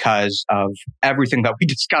because of everything that we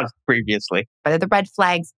discussed previously. Are the red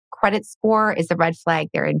flags credit score? Is the red flag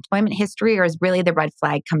their employment history? Or is really the red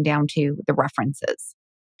flag come down to the references?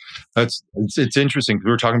 It's interesting because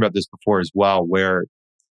we were talking about this before as well, where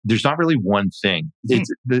there's not really one thing.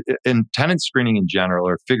 In tenant screening in general,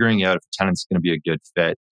 or figuring out if a tenant's going to be a good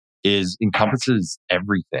fit, encompasses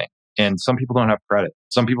everything. And some people don't have credit.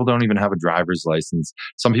 Some people don't even have a driver's license.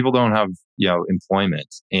 Some people don't have, employment.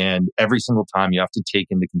 And every single time you have to take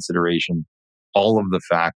into consideration all of the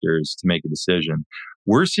factors to make a decision.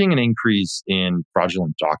 We're seeing an increase in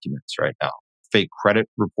fraudulent documents right now. Fake credit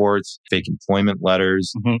reports, fake employment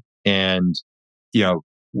letters. And,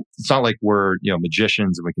 it's not like we're,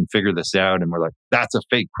 magicians and we can figure this out and we're like, that's a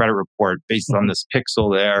fake credit report based on this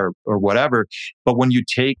pixel there or whatever. But when you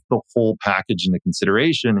take the whole package into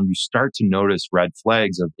consideration and you start to notice red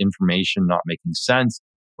flags of information not making sense,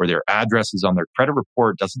 or their addresses on their credit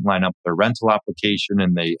report doesn't line up with their rental application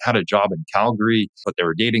and they had a job in Calgary, but they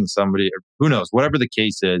were dating somebody, or who knows, whatever the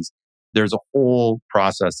case is, there's a whole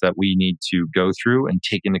process that we need to go through and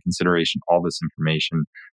take into consideration all this information.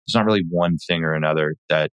 There's not really one thing or another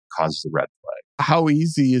that causes a red flag. how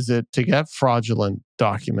easy is it to get fraudulent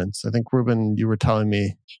documents? I think, Ruben, you were telling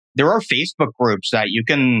me. There are Facebook groups that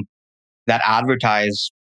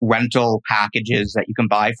advertise rental packages that you can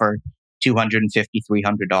buy for $250,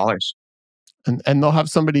 $300. And they'll have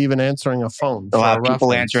somebody even answering a phone. They'll have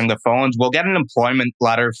people answering the phones. We'll get an employment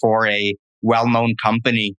letter for a well-known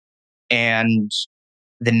company, and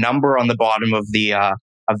the number on the bottom of the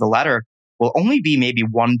letter will only be maybe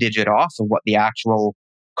one digit off of what the actual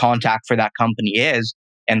contact for that company is.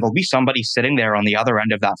 And there'll be somebody sitting there on the other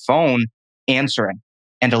end of that phone answering.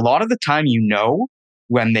 And a lot of the time,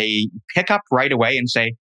 when they pick up right away and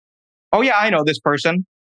say, oh yeah, I know this person,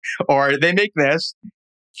 or they make this.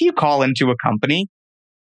 If you call into a company,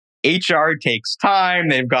 HR takes time.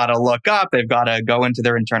 They've got to look up. They've got to go into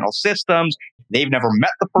their internal systems. They've never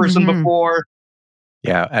met the person before.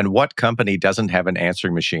 Yeah. And what company doesn't have an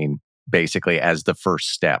answering machine basically as the first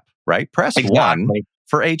step, right? Press 1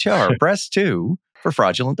 for HR. Press 2 for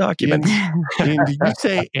fraudulent documents. Did you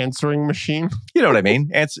say answering machine? You know what I mean?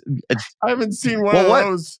 I haven't seen one of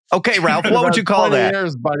those. Okay, Ralph, what would you call that?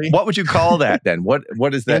 Years, buddy. What would you call that then? What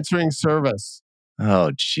is that? Answering service.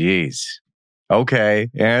 Oh, geez. Okay,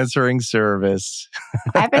 answering service.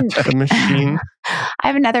 The machine. I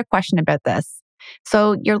have another question about this.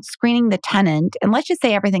 So you're screening the tenant, and let's just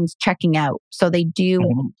say everything's checking out. So they do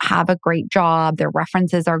have a great job. Their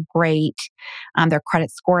references are great. Their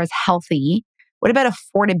credit score is healthy. What about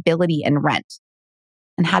affordability and rent?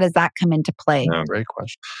 And how does that come into play? Yeah, great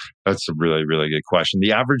question. That's a really, really good question.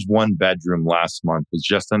 The average one bedroom last month was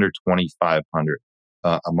just under $2,500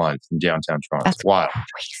 a month in downtown Toronto. That's wild.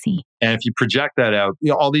 Crazy. And if you project that out,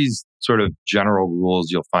 all these sort of general rules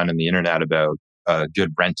you'll find on the internet about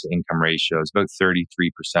good rent to income ratio is about 33%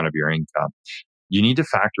 of your income. You need to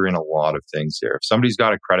factor in a lot of things here. If somebody's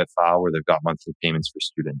got a credit file where they've got monthly payments for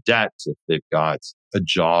student debt, if they've got a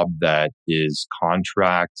job that is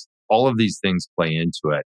contract, all of these things play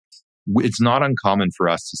into it. It's not uncommon for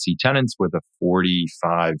us to see tenants with a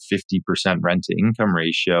 45, 50% rent to income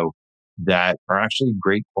ratio that are actually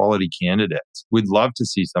great quality candidates. We'd love to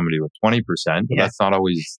see somebody with 20%, but that's not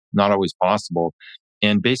always possible.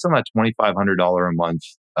 And based on that $2,500 a month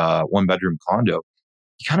one bedroom condo,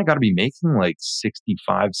 you kind of got to be making like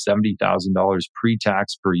 $65,000, $70,000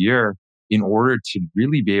 pre-tax per year in order to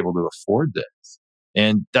really be able to afford this.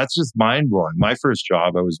 And that's just mind blowing. My first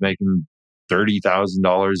job, I was making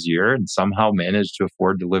 $30,000 a year and somehow managed to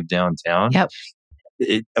afford to live downtown. Yep.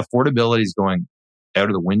 Affordability is going out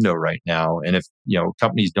of the window right now. And if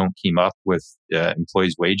companies don't keep up with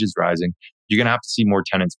employees' wages rising, you're going to have to see more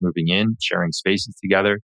tenants moving in, sharing spaces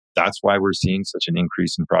together. That's why we're seeing such an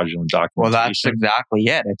increase in fraudulent documentation. Well, that's exactly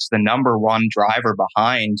it. It's the number one driver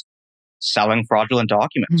behind selling fraudulent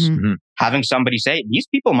documents. Having somebody say, these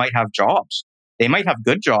people might have jobs. They might have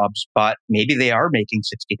good jobs, but maybe they are making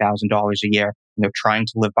 $60,000 a year and they're trying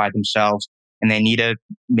to live by themselves, and they need to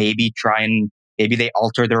maybe they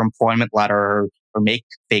alter their employment letter or make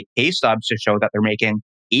fake pay stubs to show that they're making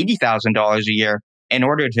 $80,000 a year in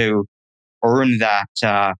order to earn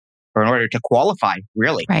that, or in order to qualify,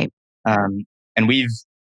 really. Right. And we've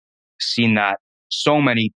seen that so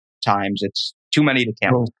many times. It's too many to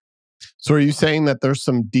count. So are you saying that there's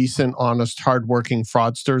some decent, honest, hardworking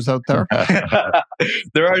fraudsters out there?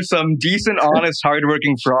 There are some decent, honest,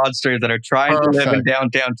 hardworking fraudsters that are trying to live in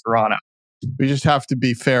downtown Toronto. We just have to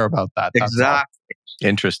be fair about that. Exactly.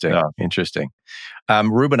 Interesting. Yeah. Interesting.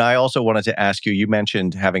 Ruben, I also wanted to ask you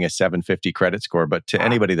mentioned having a 750 credit score, but to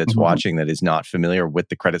anybody that's watching that is not familiar with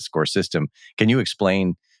the credit score system, can you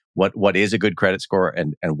explain what is a good credit score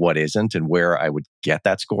and what isn't, and where I would get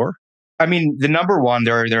that score? I mean, the number one,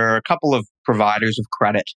 there are a couple of providers of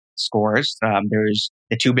credit scores. There's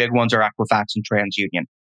the two big ones are Equifax and TransUnion.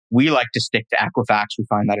 We like to stick to Equifax. We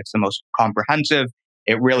find that it's the most comprehensive.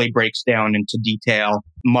 It really breaks down into detail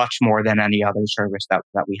much more than any other service that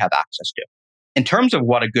we have access to. In terms of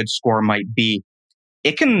what a good score might be,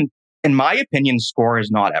 it can, in my opinion, score is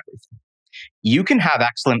not everything. You can have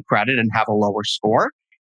excellent credit and have a lower score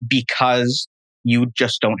because you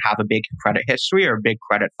just don't have a big credit history or a big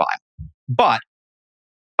credit file. But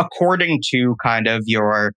according to kind of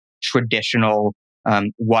your traditional,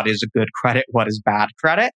 what is a good credit, what is bad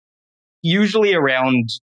credit, usually around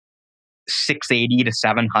 680 to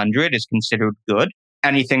 700 is considered good.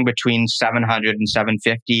 Anything between 700 and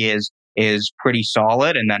 750 is pretty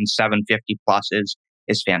solid, and then 750 plus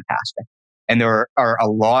is fantastic. And there are a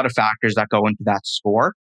lot of factors that go into that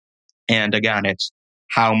score. And again, it's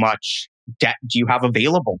how much debt do you have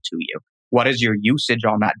available to you? What is your usage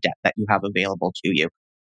on that debt that you have available to you?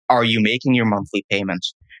 Are you making your monthly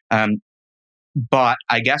payments? But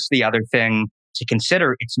I guess the other thing to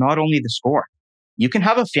consider, it's not only the score. you can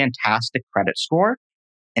have a fantastic credit score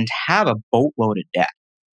and have a boatload of debt.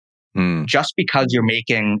 Just because you're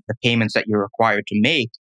making the payments that you're required to make,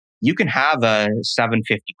 you can have a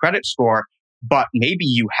 750 credit score, but maybe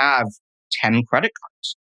you have 10 credit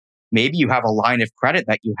cards. Maybe you have a line of credit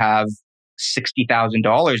that you have $60,000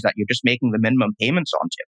 that you're just making the minimum payments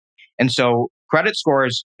onto. And so credit score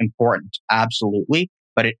is important, absolutely,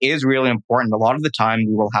 but it is really important. A lot of the time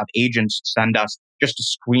we will have agents send us just a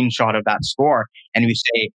screenshot of that score and we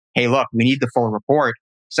say, hey, look, we need the full report.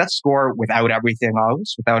 So that score without everything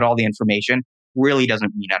else, without all the information, really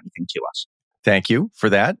doesn't mean anything to us. Thank you for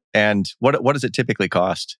that. And what does it typically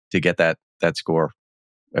cost to get that score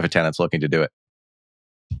if a tenant's looking to do it?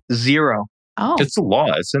 Zero. Oh. It's the law,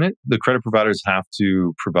 isn't it? The credit providers have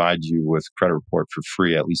to provide you with credit report for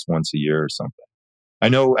free at least once a year or something. I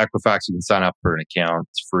know Equifax, you can sign up for an account.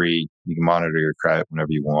 It's free. You can monitor your credit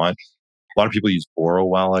whenever you want. A lot of people use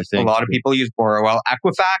Borrowell, I think. A lot of people use Borrowell.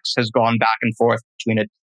 Equifax has gone back and forth between a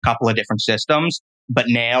couple of different systems, but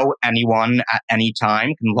now anyone at any time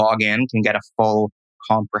can log in, can get a full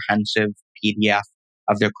comprehensive PDF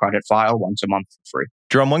of their credit file once a month for free.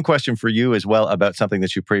 Jerome, one question for you as well about something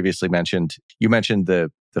that you previously mentioned. You mentioned the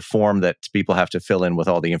form that people have to fill in with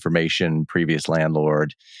all the information, previous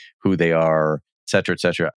landlord, who they are, et cetera, et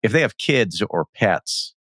cetera. If they have kids or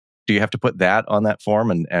pets, do you have to put that on that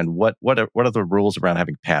form? And what are the rules around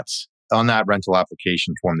having pets? On that rental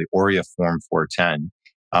application form, the ORIA form 410,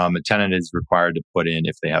 a tenant is required to put in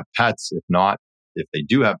if they have pets. If not, if they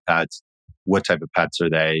do have pets, what type of pets are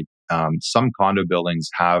they? Some condo buildings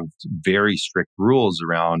have very strict rules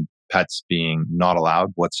around pets being not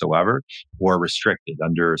allowed whatsoever or restricted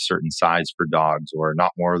under a certain size for dogs or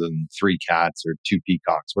not more than 3 cats or 2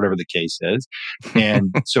 peacocks, whatever the case is.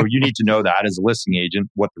 And so you need to know that as a listing agent,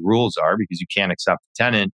 what the rules are, because you can't accept a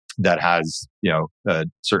tenant that has, a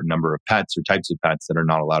certain number of pets or types of pets that are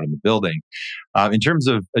not allowed in the building. In terms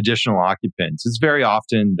of additional occupants, it's very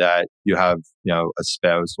often that you have, a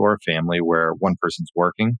spouse or a family where one person's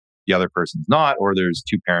working, the other person's not, or there's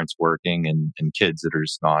 2 parents working and kids that are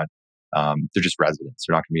just not, they're just residents.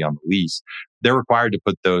 They're not going to be on the lease. They're required to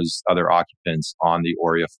put those other occupants on the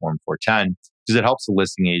ORIA Form 410 because it helps the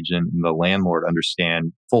listing agent and the landlord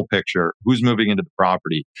understand full picture, who's moving into the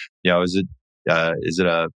property. Is it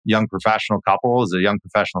a young professional couple? Is it a young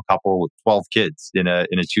professional couple with 12 kids in a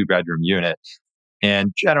 2-bedroom unit?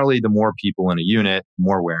 And generally, the more people in a unit, the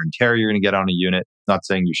more wear and tear you're going to get on a unit. Not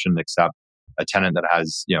saying you shouldn't accept a tenant that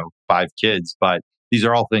has, 5 kids, but these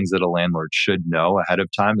are all things that a landlord should know ahead of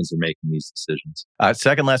time as they're making these decisions.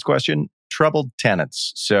 Second last question, troubled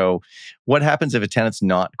tenants. So what happens if a tenant's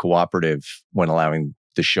not cooperative when allowing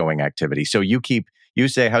the showing activity? So you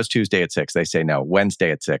say, how's Tuesday at 6? They say no.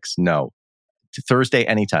 Wednesday at 6? No. Thursday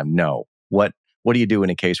anytime? No. What do you do in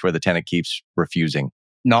a case where the tenant keeps refusing?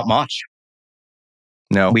 Not much.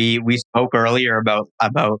 No. We spoke earlier about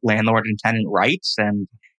landlord and tenant rights and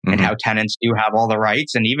how tenants do have all the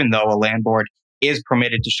rights. And even though a landlord is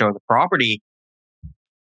permitted to show the property,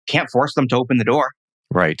 can't force them to open the door.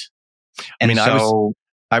 Right. And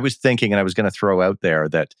I was thinking, and I was going to throw out there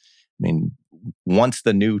that, once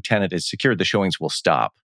the new tenant is secured, the showings will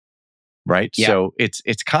stop. Right. Yeah. So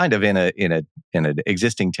it's kind of in an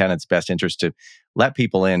existing tenant's best interest to let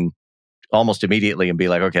people in almost immediately and be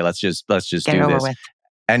like, okay, let's just Get do over this. with.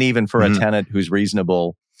 And even for a tenant who's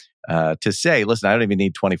reasonable, to say, listen, I don't even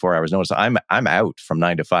need 24 hours notice. I'm out from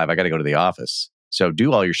 9 to 5. I got to go to the office. So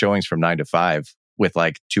do all your showings from 9 to 5 with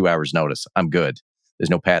like 2 hours notice. I'm good. There's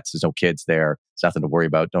no pets. There's no kids there. There's nothing to worry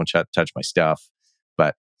about. Don't touch my stuff.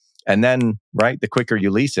 And then, right, the quicker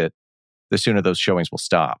you lease it, the sooner those showings will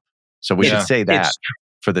stop. So we should say that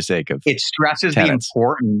for the sake of it stresses tenants. The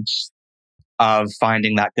importance of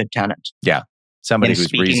finding that good tenant. Yeah. Somebody who's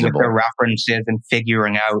speaking reasonable. With their references and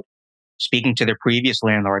figuring out, speaking to their previous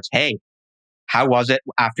landlords, hey, how was it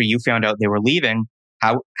after you found out they were leaving?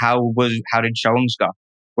 How did showings go?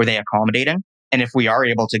 Were they accommodating? And if we are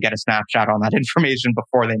able to get a snapshot on that information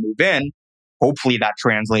before they move in, hopefully that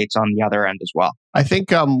translates on the other end as well. I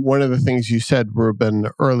think one of the things you said, Ruben,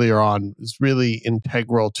 earlier on is really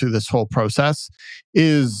integral to this whole process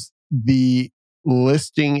is the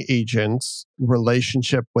listing agent's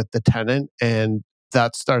relationship with the tenant. And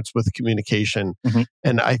that starts with communication.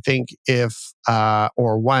 And I think if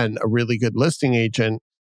or when a really good listing agent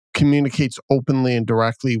communicates openly and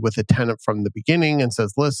directly with a tenant from the beginning and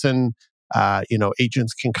says, listen,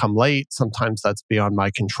 agents can come late. Sometimes that's beyond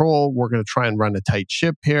my control. We're going to try and run a tight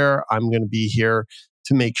ship here. I'm going to be here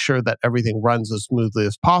to make sure that everything runs as smoothly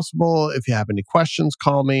as possible. If you have any questions,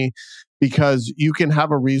 call me. because you can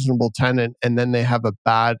have a reasonable tenant and then they have a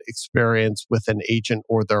bad experience with an agent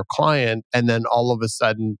or their client. And then all of a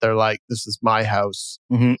sudden they're like, this is my house.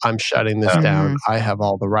 I'm shutting this down. I have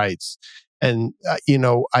all the rights. And,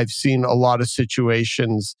 I've seen a lot of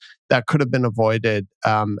situations that could have been avoided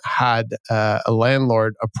had a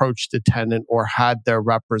landlord approached the tenant or had their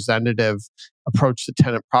representative approach the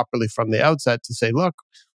tenant properly from the outset to say, look,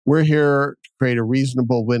 we're here to create a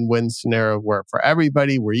reasonable win-win scenario where for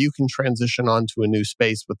everybody, where you can transition onto a new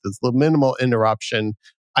space with this minimal interruption.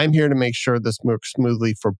 I'm here to make sure this works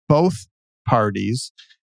smoothly for both parties.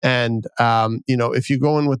 And, if you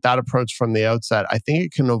go in with that approach from the outset, I think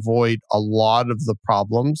it can avoid a lot of the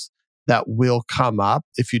problems that will come up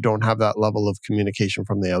if you don't have that level of communication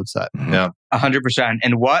from the outset. Yeah. 100%.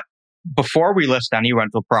 And before we list any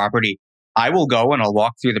rental property, I will go and I'll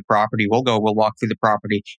walk through the property. We'll walk through the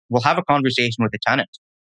property. We'll have a conversation with the tenant.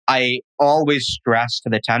 I always stress to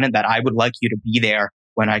the tenant that I would like you to be there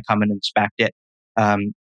when I come and inspect it.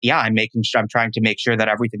 I'm trying to make sure that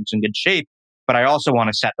everything's in good shape, but I also want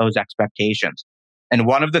to set those expectations. And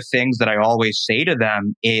one of the things that I always say to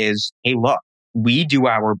them is, hey, look, we do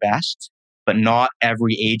our best, but not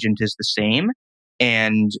every agent is the same.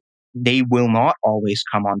 And they will not always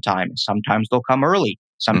come on time. Sometimes they'll come early.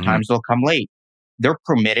 Sometimes they'll come late. They're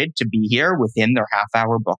permitted to be here within their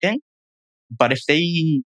half-hour booking. But if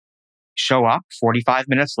they show up 45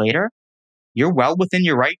 minutes later, you're well within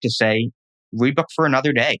your right to say, rebook for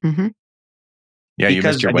another day. Yeah, you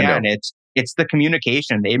missed your window. It's the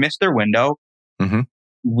communication. They missed their window.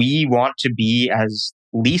 We want to be as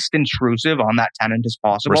least intrusive on that tenant as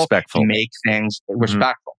possible. Respectful. To make things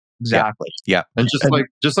respectful. Exactly. Yeah. And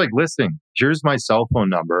just like listing, here's my cell phone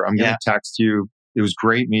number. I'm going to text you. It was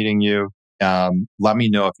great meeting you. Let me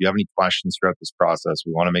know if you have any questions throughout this process.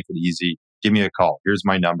 We want to make it easy. Give me a call. Here's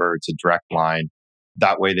my number. It's a direct line.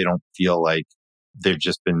 That way they don't feel like they've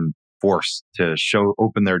just been forced to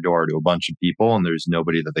open their door to a bunch of people and there's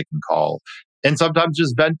nobody that they can call. And sometimes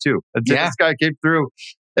just vent to. This guy came through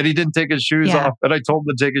and he didn't take his shoes off. And I told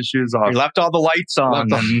him to take his shoes off. He left all the lights on.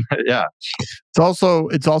 Yeah.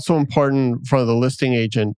 It's also important for the listing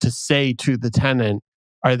agent to say to the tenant,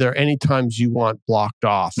 are there any times you want blocked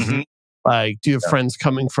off? Like, do you have friends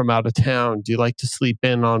coming from out of town? Do you like to sleep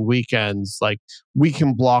in on weekends? Like, we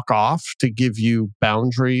can block off to give you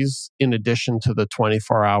boundaries in addition to the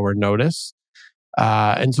 24-hour notice.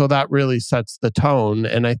 And so that really sets the tone.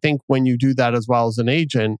 And I think when you do that as well as an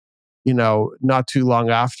agent, not too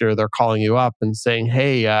long after they're calling you up and saying,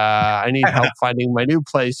 hey, I need help finding my new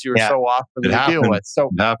place. You're so often to deal with.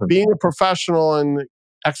 So being a professional and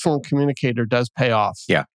excellent communicator does pay off.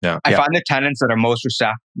 Yeah. I find the tenants that are most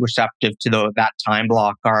receptive to that time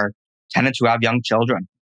block are tenants who have young children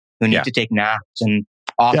who need to take naps. And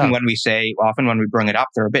often when we bring it up,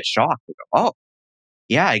 they're a bit shocked. They go, oh,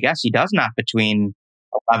 yeah, I guess he does nap between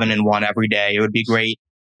 11 and 1 every day. It would be great.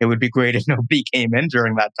 It would be great if nobody came in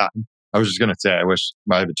during that time. I was just going to say, I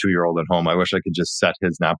have a 2-year-old at home. I wish I could just set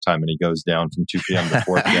his nap time and he goes down from 2 p.m. to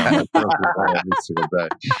 4 p.m. every single day.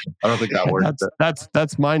 I don't think that works.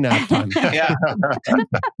 That's my nap time. Yeah.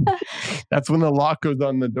 That's when the lock goes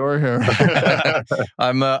on the door here.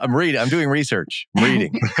 I'm reading. I'm doing research. I'm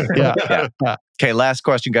reading. Yeah. Okay, last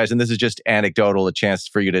question, guys. And this is just anecdotal, a chance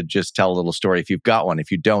for you to just tell a little story if you've got one.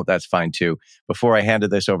 If you don't, that's fine too. Before I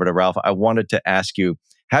handed this over to Ralph, I wanted to ask you,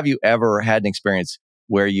 have you ever had an experience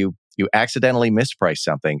where you accidentally mispriced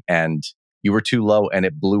something and you were too low and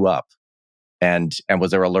it blew up? And was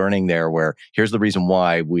there a learning there where here's the reason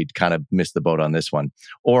why we'd kind of missed the boat on this one?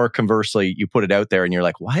 Or conversely, you put it out there and you're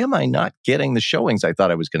like, why am I not getting the showings I thought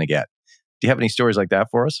I was going to get? Do you have any stories like that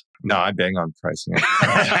for us? No, I bang on pricing.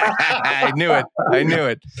 I knew it.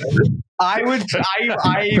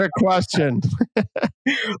 Good question.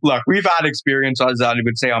 Look, we've had experiences, I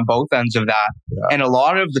would say, on both ends of that. Yeah. And a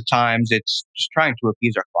lot of the times it's just trying to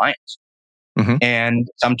appease our clients. And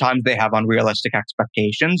sometimes they have unrealistic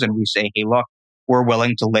expectations. And we say, hey, look, we're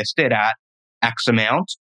willing to list it at X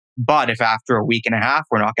amount. But if after a week and a half,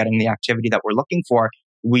 we're not getting the activity that we're looking for,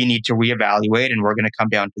 we need to reevaluate and we're going to come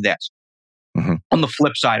down to this. On the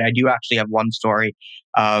flip side, I do actually have one story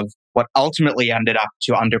of what ultimately ended up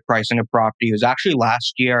to underpricing a property. It was actually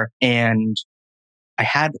last year, and I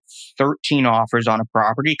had 13 offers on a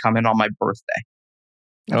property come in on my birthday.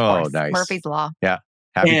 Oh, nice. Murphy's Law. Yeah.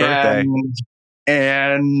 Happy birthday.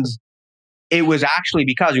 And it was actually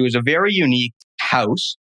because it was a very unique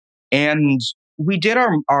house, and we did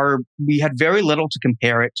we had very little to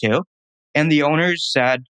compare it to. And the owners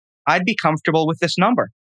said, I'd be comfortable with this number.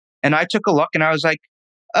 And I took a look and I was like,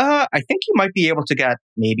 I think you might be able to get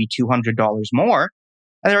maybe $200 more.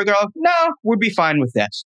 And they were going, no, we'd be fine with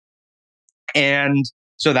this. And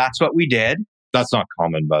so that's what we did. That's not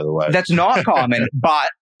common, by the way. That's not common, but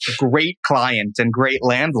great client and great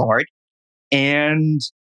landlord. And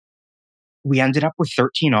we ended up with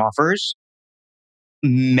 13 offers.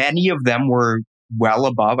 Many of them were well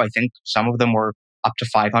above. I think some of them were up to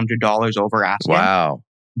 $500 over asking. Wow.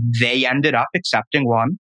 They ended up accepting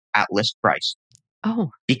one at list price.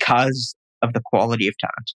 Oh. Because of the quality of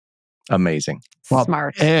tenant. Amazing. Well,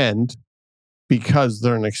 smart. And because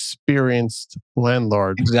they're an experienced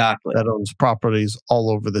landlord that owns properties all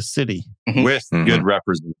over the city. With good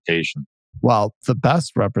representation. Well, the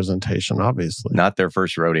best representation, obviously. Not their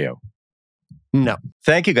first rodeo. No.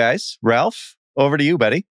 Thank you, guys. Ralph, over to you,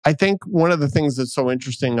 buddy. I think one of the things that's so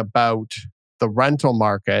interesting about the rental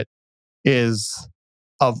market is,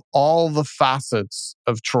 of all the facets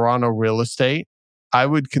of Toronto real estate, I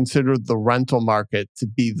would consider the rental market to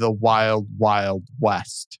be the wild, wild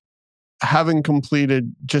west. Having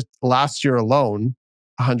completed just last year alone,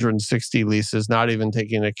 160 leases, not even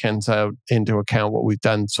taking into account what we've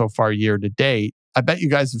done so far year to date, I bet you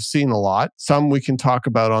guys have seen a lot. Some we can talk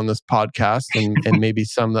about on this podcast and maybe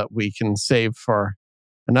some that we can save for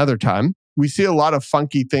another time. We see a lot of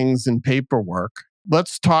funky things in paperwork.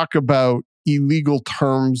 Let's talk about illegal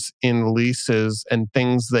terms in leases and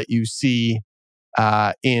things that you see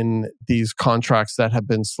in these contracts that have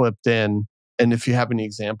been slipped in. And if you have any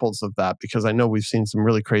examples of that, because I know we've seen some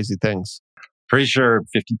really crazy things. Pretty sure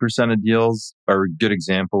 50% of deals are a good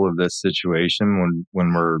example of this situation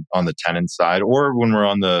when we're on the tenant side or when we're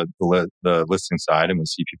on the listing side and we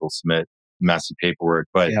see people submit messy paperwork.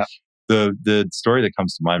 But the story that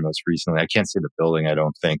comes to mind most recently, I can't say the building, I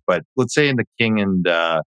don't think, but let's say in the King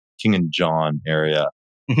and John area,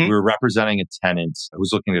 we were representing a tenant who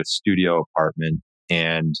was looking at a studio apartment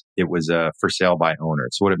and it was for sale by owner.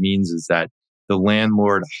 So what it means is that the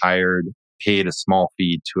landlord paid a small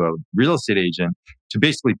fee to a real estate agent to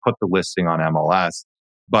basically put the listing on MLS,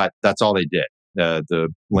 but that's all they did. The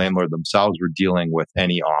landlord themselves were dealing with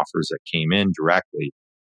any offers that came in directly.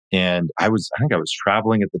 And I think I was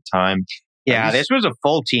traveling at the time. Yeah, this was a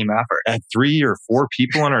full team effort. 3 or 4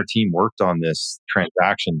 people on our team worked on this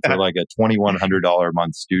transaction for like a $2,100 a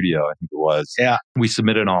month studio, I think it was. Yeah. We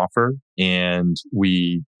submit an offer and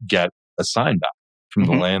we get a sign back from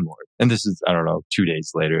the landlord. And this is, 2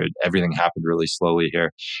 days later. Everything happened really slowly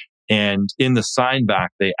here. And in the sign back,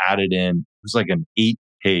 they added in, it was like an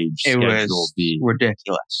 8-page Schedule B. It was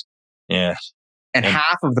ridiculous. Yeah. And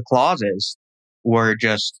half of the clauses were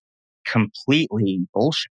just completely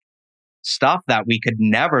bullshit. Stuff that we could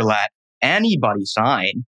never let anybody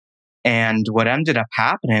sign. And what ended up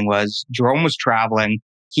happening was Jerome was traveling.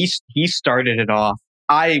 He started it off.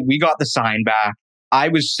 We got the sign back. I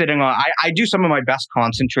was sitting on, I do some of my best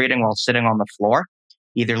concentrating while sitting on the floor,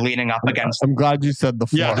 either leaning up against. I'm glad you said the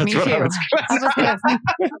floor. Yeah, that's what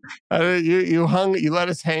I was you let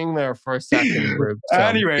us hang there for a second. So,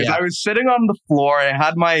 anyways, I was sitting on the floor. I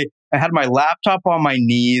had my laptop on my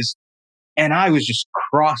knees and I was just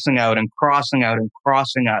crossing out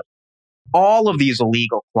all of these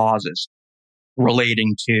illegal clauses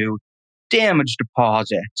relating to damage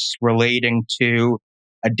deposits, relating to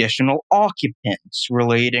additional occupants,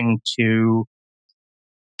 relating to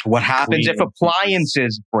what happens if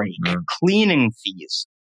appliances break, cleaning fees,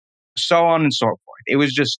 so on and so forth. It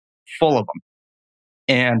was just full of them.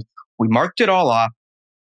 And we marked it all up.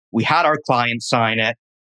 We had our client sign it.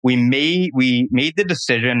 We made the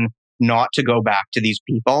decision not to go back to these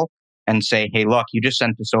people and say, hey, look, you just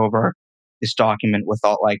sent us over this document with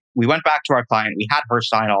all, we went back to our client. We had her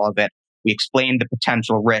sign all of it. We explained the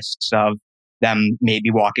potential risks of them maybe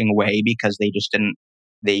walking away because they just didn't,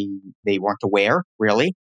 they weren't aware,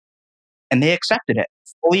 really. And they accepted it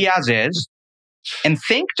fully as is and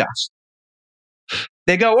thanked us.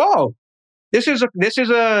 They go, oh, this is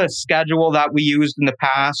a schedule that we used in the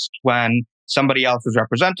past when somebody else was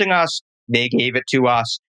representing us. They gave it to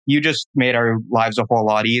us. You just made our lives a whole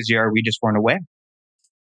lot easier. We just weren't aware.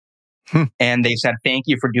 And they said, thank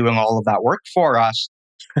you for doing all of that work for us.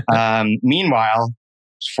 Meanwhile,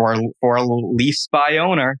 for lease by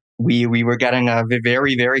owner, we were getting a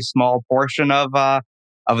very, very small portion of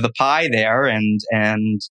the pie there,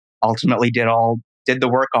 and ultimately did the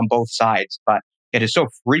work on both sides. But it is so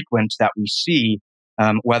frequent that we see,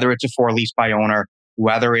 whether it's a for lease by owner,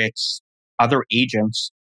 whether it's other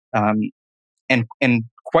agents, and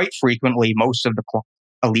quite frequently, most of the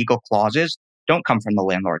illegal clauses don't come from the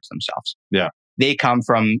landlords themselves. Yeah, they come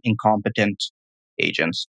from incompetent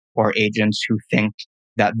agents or agents who think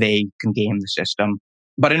that they can game the system.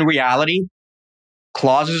 But in reality,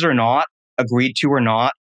 clauses or not, agreed to or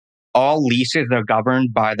not, all leases are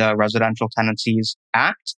governed by the Residential Tenancies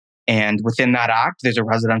Act. And within that act, there's a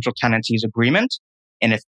residential tenancies agreement.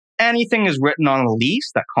 And if anything is written on a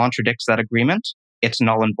lease that contradicts that agreement, it's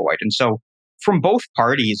null and void. And so from both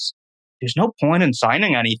parties, there's no point in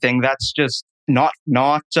signing anything that's just not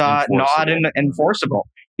enforceable.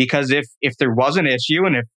 Because if there was an issue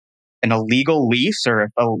and if an illegal lease or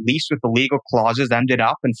if a lease with illegal clauses ended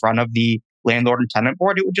up in front of the landlord and tenant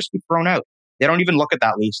board, it would just be thrown out. They don't even look at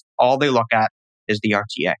that lease. All they look at is the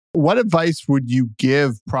RTA. What advice would you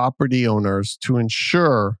give property owners to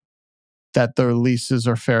ensure that their leases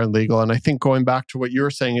are fair and legal? And I think going back to what you were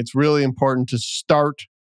saying, it's really important to start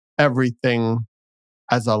everything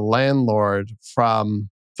as a landlord from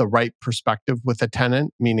the right perspective with a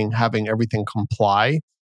tenant, meaning having everything comply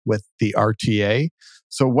with the RTA.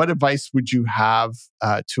 So what advice would you have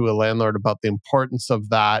to a landlord about the importance of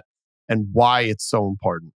that and why it's so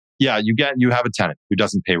important? Yeah, you have a tenant who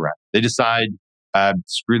doesn't pay rent. They decide,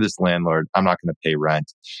 screw this landlord, I'm not going to pay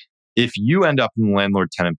rent. If you end up in the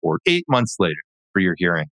landlord-tenant board 8 months later for your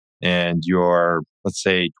hearing and you're, let's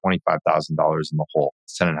say, $25,000 in the hole,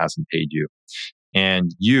 the tenant hasn't paid you,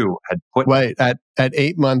 and you had put... Wait, at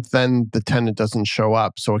 8 months, then the tenant doesn't show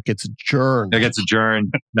up, so it gets adjourned. It gets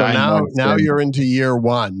adjourned. So now you're into year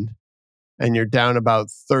one, and you're down about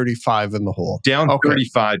 35 in the hole. Down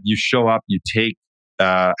 35, you show up, you take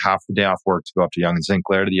half the day off work to go up to Young and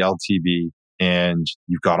Sinclair to the LTV, and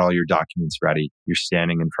you've got all your documents ready. You're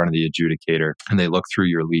standing in front of the adjudicator, and they look through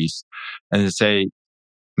your lease, and they say,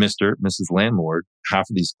 Mr., Mrs. Landlord, half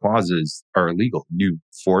of these clauses are illegal. You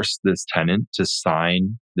forced this tenant to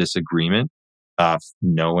sign this agreement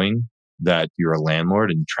knowing that you're a landlord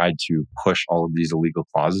and tried to push all of these illegal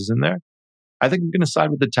clauses in there. I think I'm going to side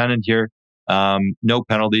with the tenant here. No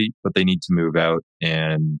penalty, but they need to move out,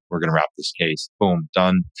 and we're going to wrap this case. Boom,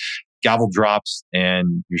 done. Gavel drops,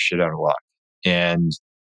 and you're shit out of luck. And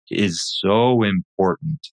it is so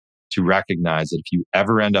important to recognize that if you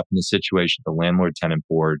ever end up in a situation with the landlord-tenant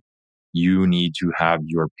board, you need to have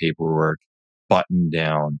your paperwork buttoned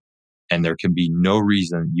down. And there can be no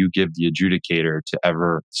reason you give the adjudicator to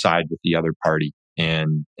ever side with the other party.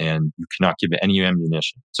 And you cannot give it any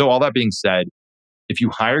ammunition. So all that being said, if you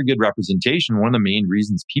hire good representation, one of the main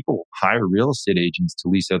reasons people hire real estate agents to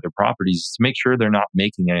lease out their properties is to make sure they're not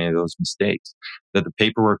making any of those mistakes, that the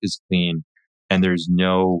paperwork is clean, and there's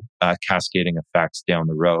no cascading effects down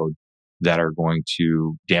the road that are going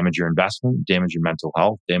to damage your investment, damage your mental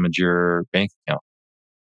health, damage your bank account.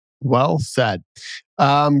 Well said.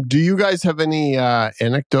 Do you guys have any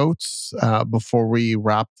anecdotes before we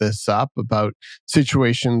wrap this up about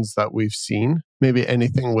situations that we've seen? Maybe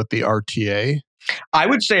anything with the RTA? I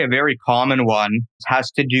would say a very common one has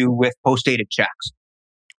to do with post-dated checks.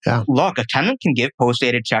 Yeah. Look, a tenant can give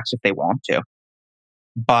post-dated checks if they want to,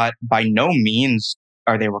 but by no means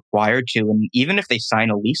are they required to. And even if they sign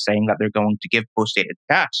a lease saying that they're going to give post-dated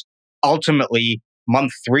checks, ultimately,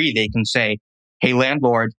 month 3, they can say, hey,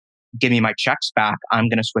 landlord, give me my checks back. I'm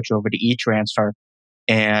going to switch over to e-transfer.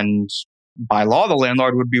 And by law, the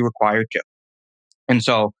landlord would be required to. And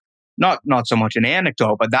so not so much an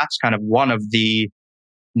anecdote, but that's kind of one of the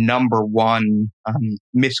number one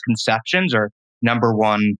misconceptions or number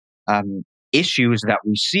one issues that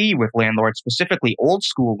we see with landlords, specifically old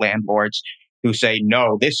school landlords who say,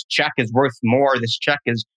 no, this check is worth more. This check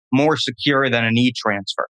is more secure than an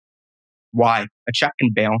e-transfer. Why? A check can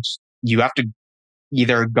bounce. You have to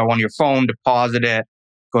either go on your phone, deposit it,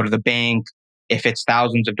 go to the bank. If it's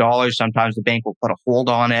thousands of dollars, sometimes the bank will put a hold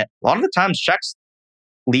on it. A lot of the times checks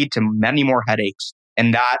lead to many more headaches.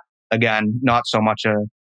 And that, again, not so much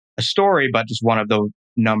a story, but just one of the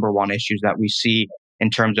number one issues that we see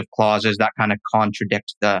in terms of clauses that kind of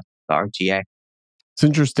contradict the RTA. It's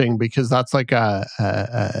interesting because that's like a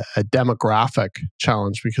demographic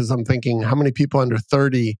challenge, because I'm thinking how many people under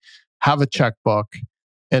 30 have a checkbook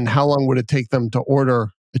and how long would it take them to order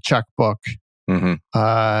a checkbook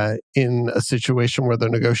in a situation where they're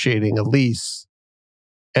negotiating a lease?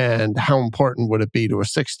 And how important would it be to a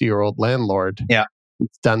 60-year-old landlord who's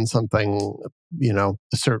done something, a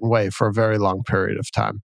certain way for a very long period of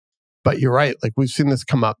time? But you're right. Like, we've seen this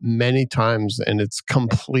come up many times, and it's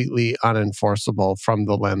completely unenforceable from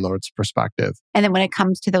the landlord's perspective. And then when it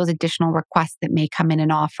comes to those additional requests that may come in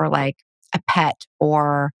and offer, like a pet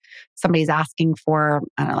or somebody's asking for,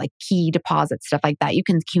 I don't know, like key deposits, stuff like that, you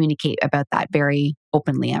can communicate about that very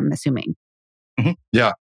openly, I'm assuming. Mm-hmm.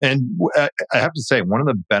 Yeah. And I have to say, one of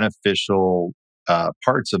the beneficial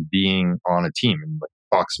parts of being on a team, and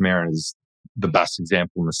Fox Marin is the best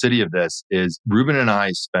example in the city of this, is Ruben and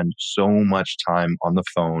I spend so much time on the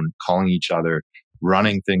phone, calling each other,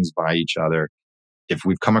 running things by each other. If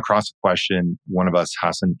we've come across a question one of us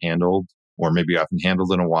hasn't handled or maybe you haven't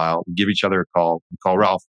handled in a while. We give each other a call. We call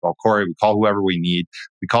Ralph, we call Corey, we call whoever we need.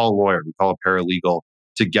 We call a lawyer, we call a paralegal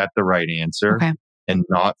to get the right answer and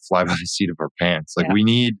not fly by the seat of our pants. Like we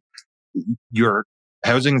need, your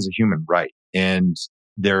housing is a human right. And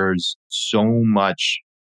there's so much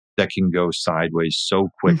that can go sideways so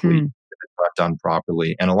quickly if it's not done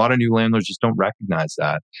properly. And a lot of new landlords just don't recognize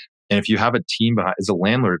that. And if you have a team behind, as a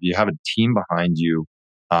landlord, if you have a team behind you,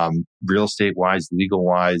 real estate wise, legal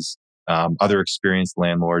wise, other experienced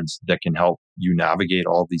landlords that can help you navigate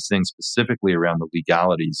all of these things, specifically around the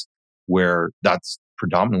legalities, where that's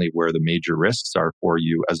predominantly where the major risks are for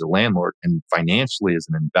you as a landlord, and financially as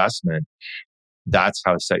an investment, that's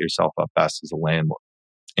how to set yourself up best as a landlord.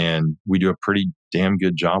 And we do a pretty damn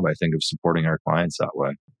good job, I think, of supporting our clients that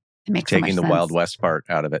way. It makes taking so the much Wild sense. West part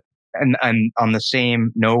out of it. And on the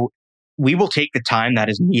same note, we will take the time that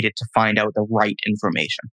is needed to find out the right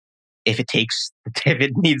information. If it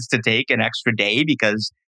needs to take an extra day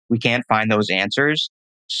because we can't find those answers,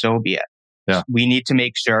 so be it. Yeah. We need to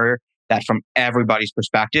make sure that from everybody's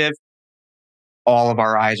perspective, all of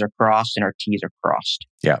our I's are crossed and our T's are crossed.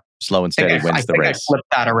 Yeah. Slow and steady wins the race. I flipped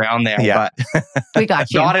that around there, but we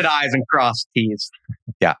got you. Dotted I's and crossed T's.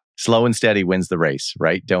 Yeah. Slow and steady wins the race,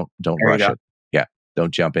 right? Don't rush it. Yeah.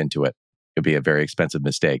 Don't jump into it. It'd be a very expensive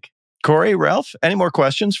mistake. Corey, Ralph, any more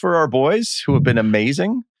questions for our boys who have been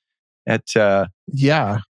amazing at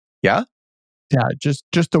Yeah,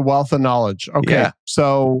 just a wealth of knowledge. Okay,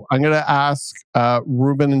 so I'm going to ask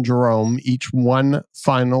Ruben and Jerome each one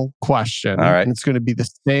final question. All right. And it's going to be the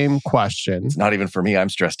same question. It's not even for me. I'm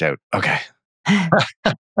stressed out. Okay.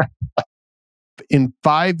 In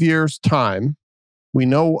 5 years' time, we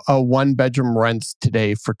know a 1-bedroom rents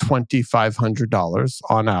today for $2,500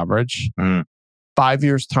 on average. 5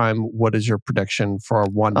 years' time, what is your prediction for a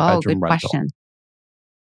 1-bedroom good rental? question.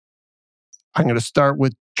 I'm going to start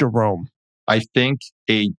with Jerome. I think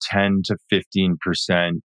a 10 to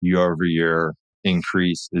 15% year over year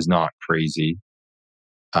increase is not crazy.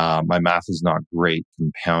 My math is not great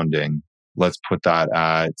compounding. Let's put that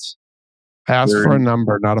at... Ask for a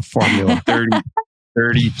number, not a formula.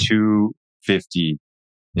 3250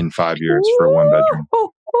 in 5 years for a 1-bedroom.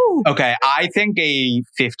 Okay, I think a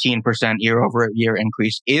 15% year over year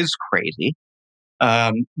increase is crazy.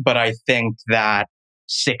 But I think that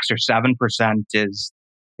 6 or 7% is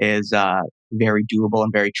very doable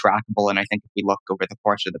and very trackable. And I think if we look over the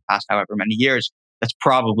course of the past however many years, that's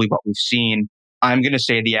probably what we've seen. I'm going to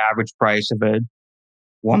say the average price of a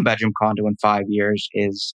 1-bedroom condo in 5 years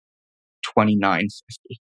is $2,950.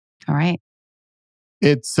 All right.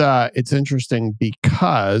 It's interesting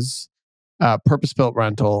because purpose-built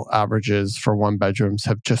rental averages for 1-bedrooms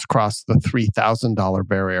have just crossed the $3,000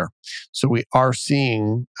 barrier. So we are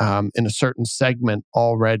seeing in a certain segment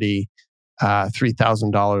already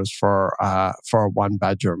 $3,000 for a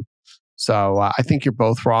 1-bedroom. So I think you're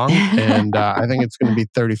both wrong, and I think it's going to be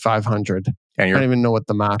 $3,500. I don't even know what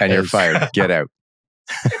the math is. And you're fired. Get out.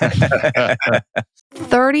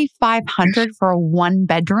 $3,500 for a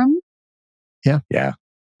 1-bedroom? Yeah.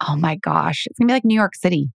 Oh my gosh. It's going to be like New York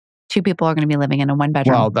City. 2 people are going to be living in a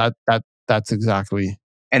 1-bedroom. Well, that's exactly.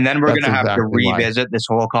 And then we're going to have to exactly revisit this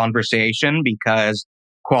whole conversation because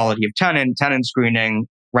quality of tenant screening,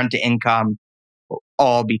 rent to income will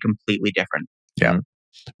all be completely different. Yeah.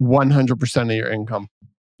 100% of your income.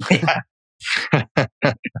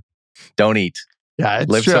 Don't eat. Yeah,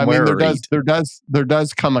 it's Live true. somewhere I mean, or eat. there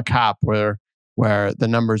does come a cap where the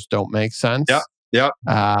numbers don't make sense. Yeah.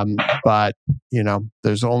 But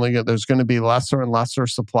there's going to be lesser and lesser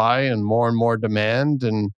supply and more demand,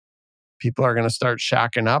 and people are going to start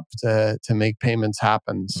shacking up to make payments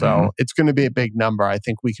happen. So it's going to be a big number. I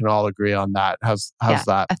think we can all agree on that. How's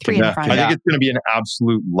that? A 3 in front. I think it's going to be an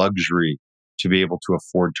absolute luxury to be able to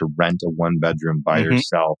afford to rent a 1-bedroom by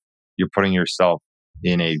yourself. You're putting yourself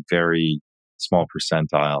in a very small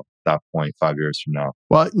percentile at that point 5 years from now.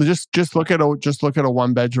 Well, just look at a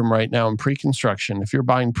 1-bedroom right now in pre-construction. If you're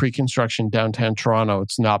buying pre-construction downtown Toronto,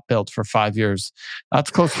 it's not built for 5 years.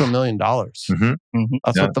 That's close to $1 million.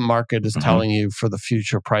 That's what the market is telling you for the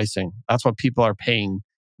future pricing. That's what people are paying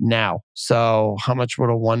now. So how much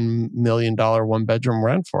would a $1 million 1-bedroom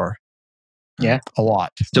rent for? Yeah. A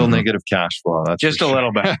lot. Still negative cash flow. That's just a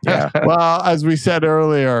little bit. Yeah. Well, as we said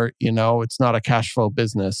earlier, it's not a cash flow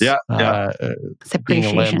business. Yeah. It's Being a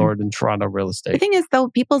appreciation. landlord in Toronto real estate. The thing is, though,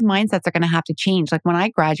 people's mindsets are going to have to change. Like when I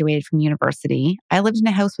graduated from university, I lived in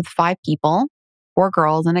a house with 5 people, 4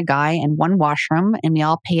 girls and a guy, and 1 washroom, and we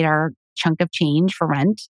all paid our chunk of change for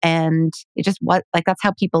rent. And it just that's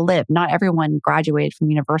how people live. Not everyone graduated from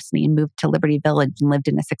university and moved to Liberty Village and lived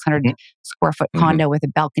in a 600 square foot condo with a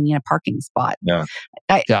balcony and a parking spot. Yeah.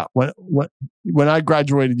 When I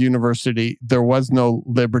graduated university, there was no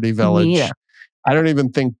Liberty Village. I don't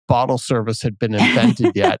even think bottle service had been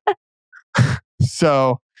invented yet.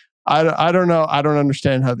 So I don't know. I don't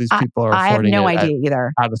understand how these people are affording I have no idea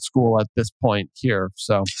either. Out of school at this point here.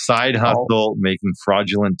 So side hustle, making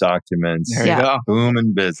fraudulent documents. There you go. Boom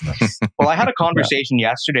in business. Well, I had a conversation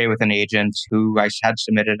yesterday with an agent who I had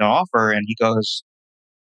submitted an offer, and he goes,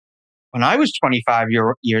 when I was 25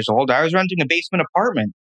 years old, I was renting a basement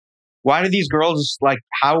apartment. Why do these girls, like,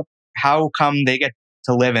 how come they get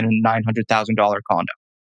to live in a $900,000 condo?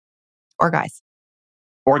 Or guys.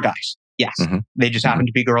 Yes. They just happen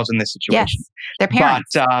to be girls in this situation. Yes, their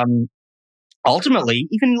parents. But ultimately,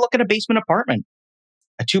 even look at a basement apartment.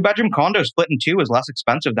 A 2-bedroom condo split in two is less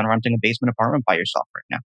expensive than renting a basement apartment by yourself right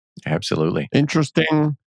now. Absolutely.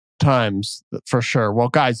 Interesting times for sure. Well,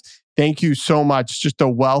 guys, thank you so much. Just a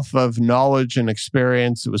wealth of knowledge and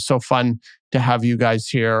experience. It was so fun to have you guys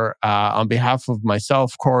here. On behalf of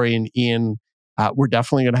myself, Corey, and Ian, we're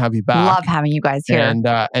definitely going to have you back. Love having you guys here.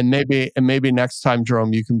 And maybe next time,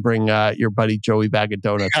 Jerome, you can bring your buddy Joey Bag of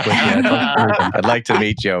Donuts with you. I'd like to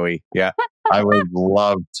meet Joey. Yeah. I would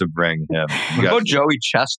love to bring him. What about Joey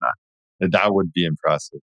Chestnut? That would be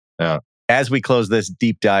impressive. Yeah. As we close this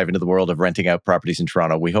deep dive into the world of renting out properties in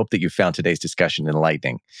Toronto, we hope that you found today's discussion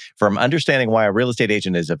enlightening. From understanding why a real estate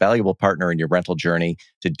agent is a valuable partner in your rental journey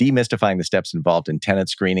to demystifying the steps involved in tenant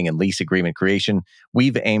screening and lease agreement creation,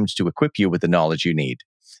 we've aimed to equip you with the knowledge you need.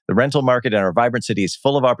 The rental market in our vibrant city is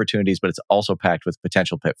full of opportunities, but it's also packed with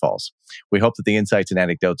potential pitfalls. We hope that the insights and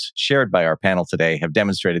anecdotes shared by our panel today have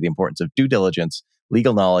demonstrated the importance of due diligence,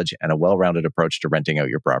 legal knowledge, and a well-rounded approach to renting out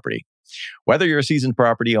your property. Whether you're a seasoned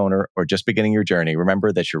property owner or just beginning your journey,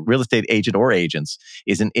 remember that your real estate agent or agents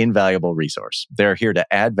is an invaluable resource. They're here to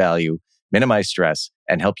add value, minimize stress,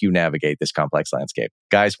 and help you navigate this complex landscape.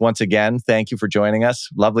 Guys, once again, thank you for joining us.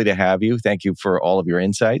 Lovely to have you. Thank you for all of your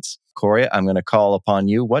insights. Corey, I'm going to call upon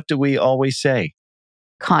you. What do we always say?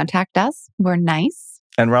 Contact us. We're nice.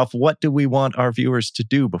 And Ralph, what do we want our viewers to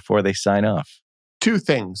do before they sign off? 2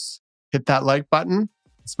 things. Hit that like button,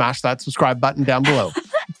 smash that subscribe button down below.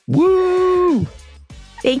 Woo!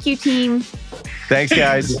 Thank you, team. Thanks,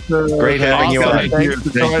 guys. Great having you on. Thanks for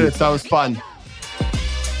joining us. That was fun.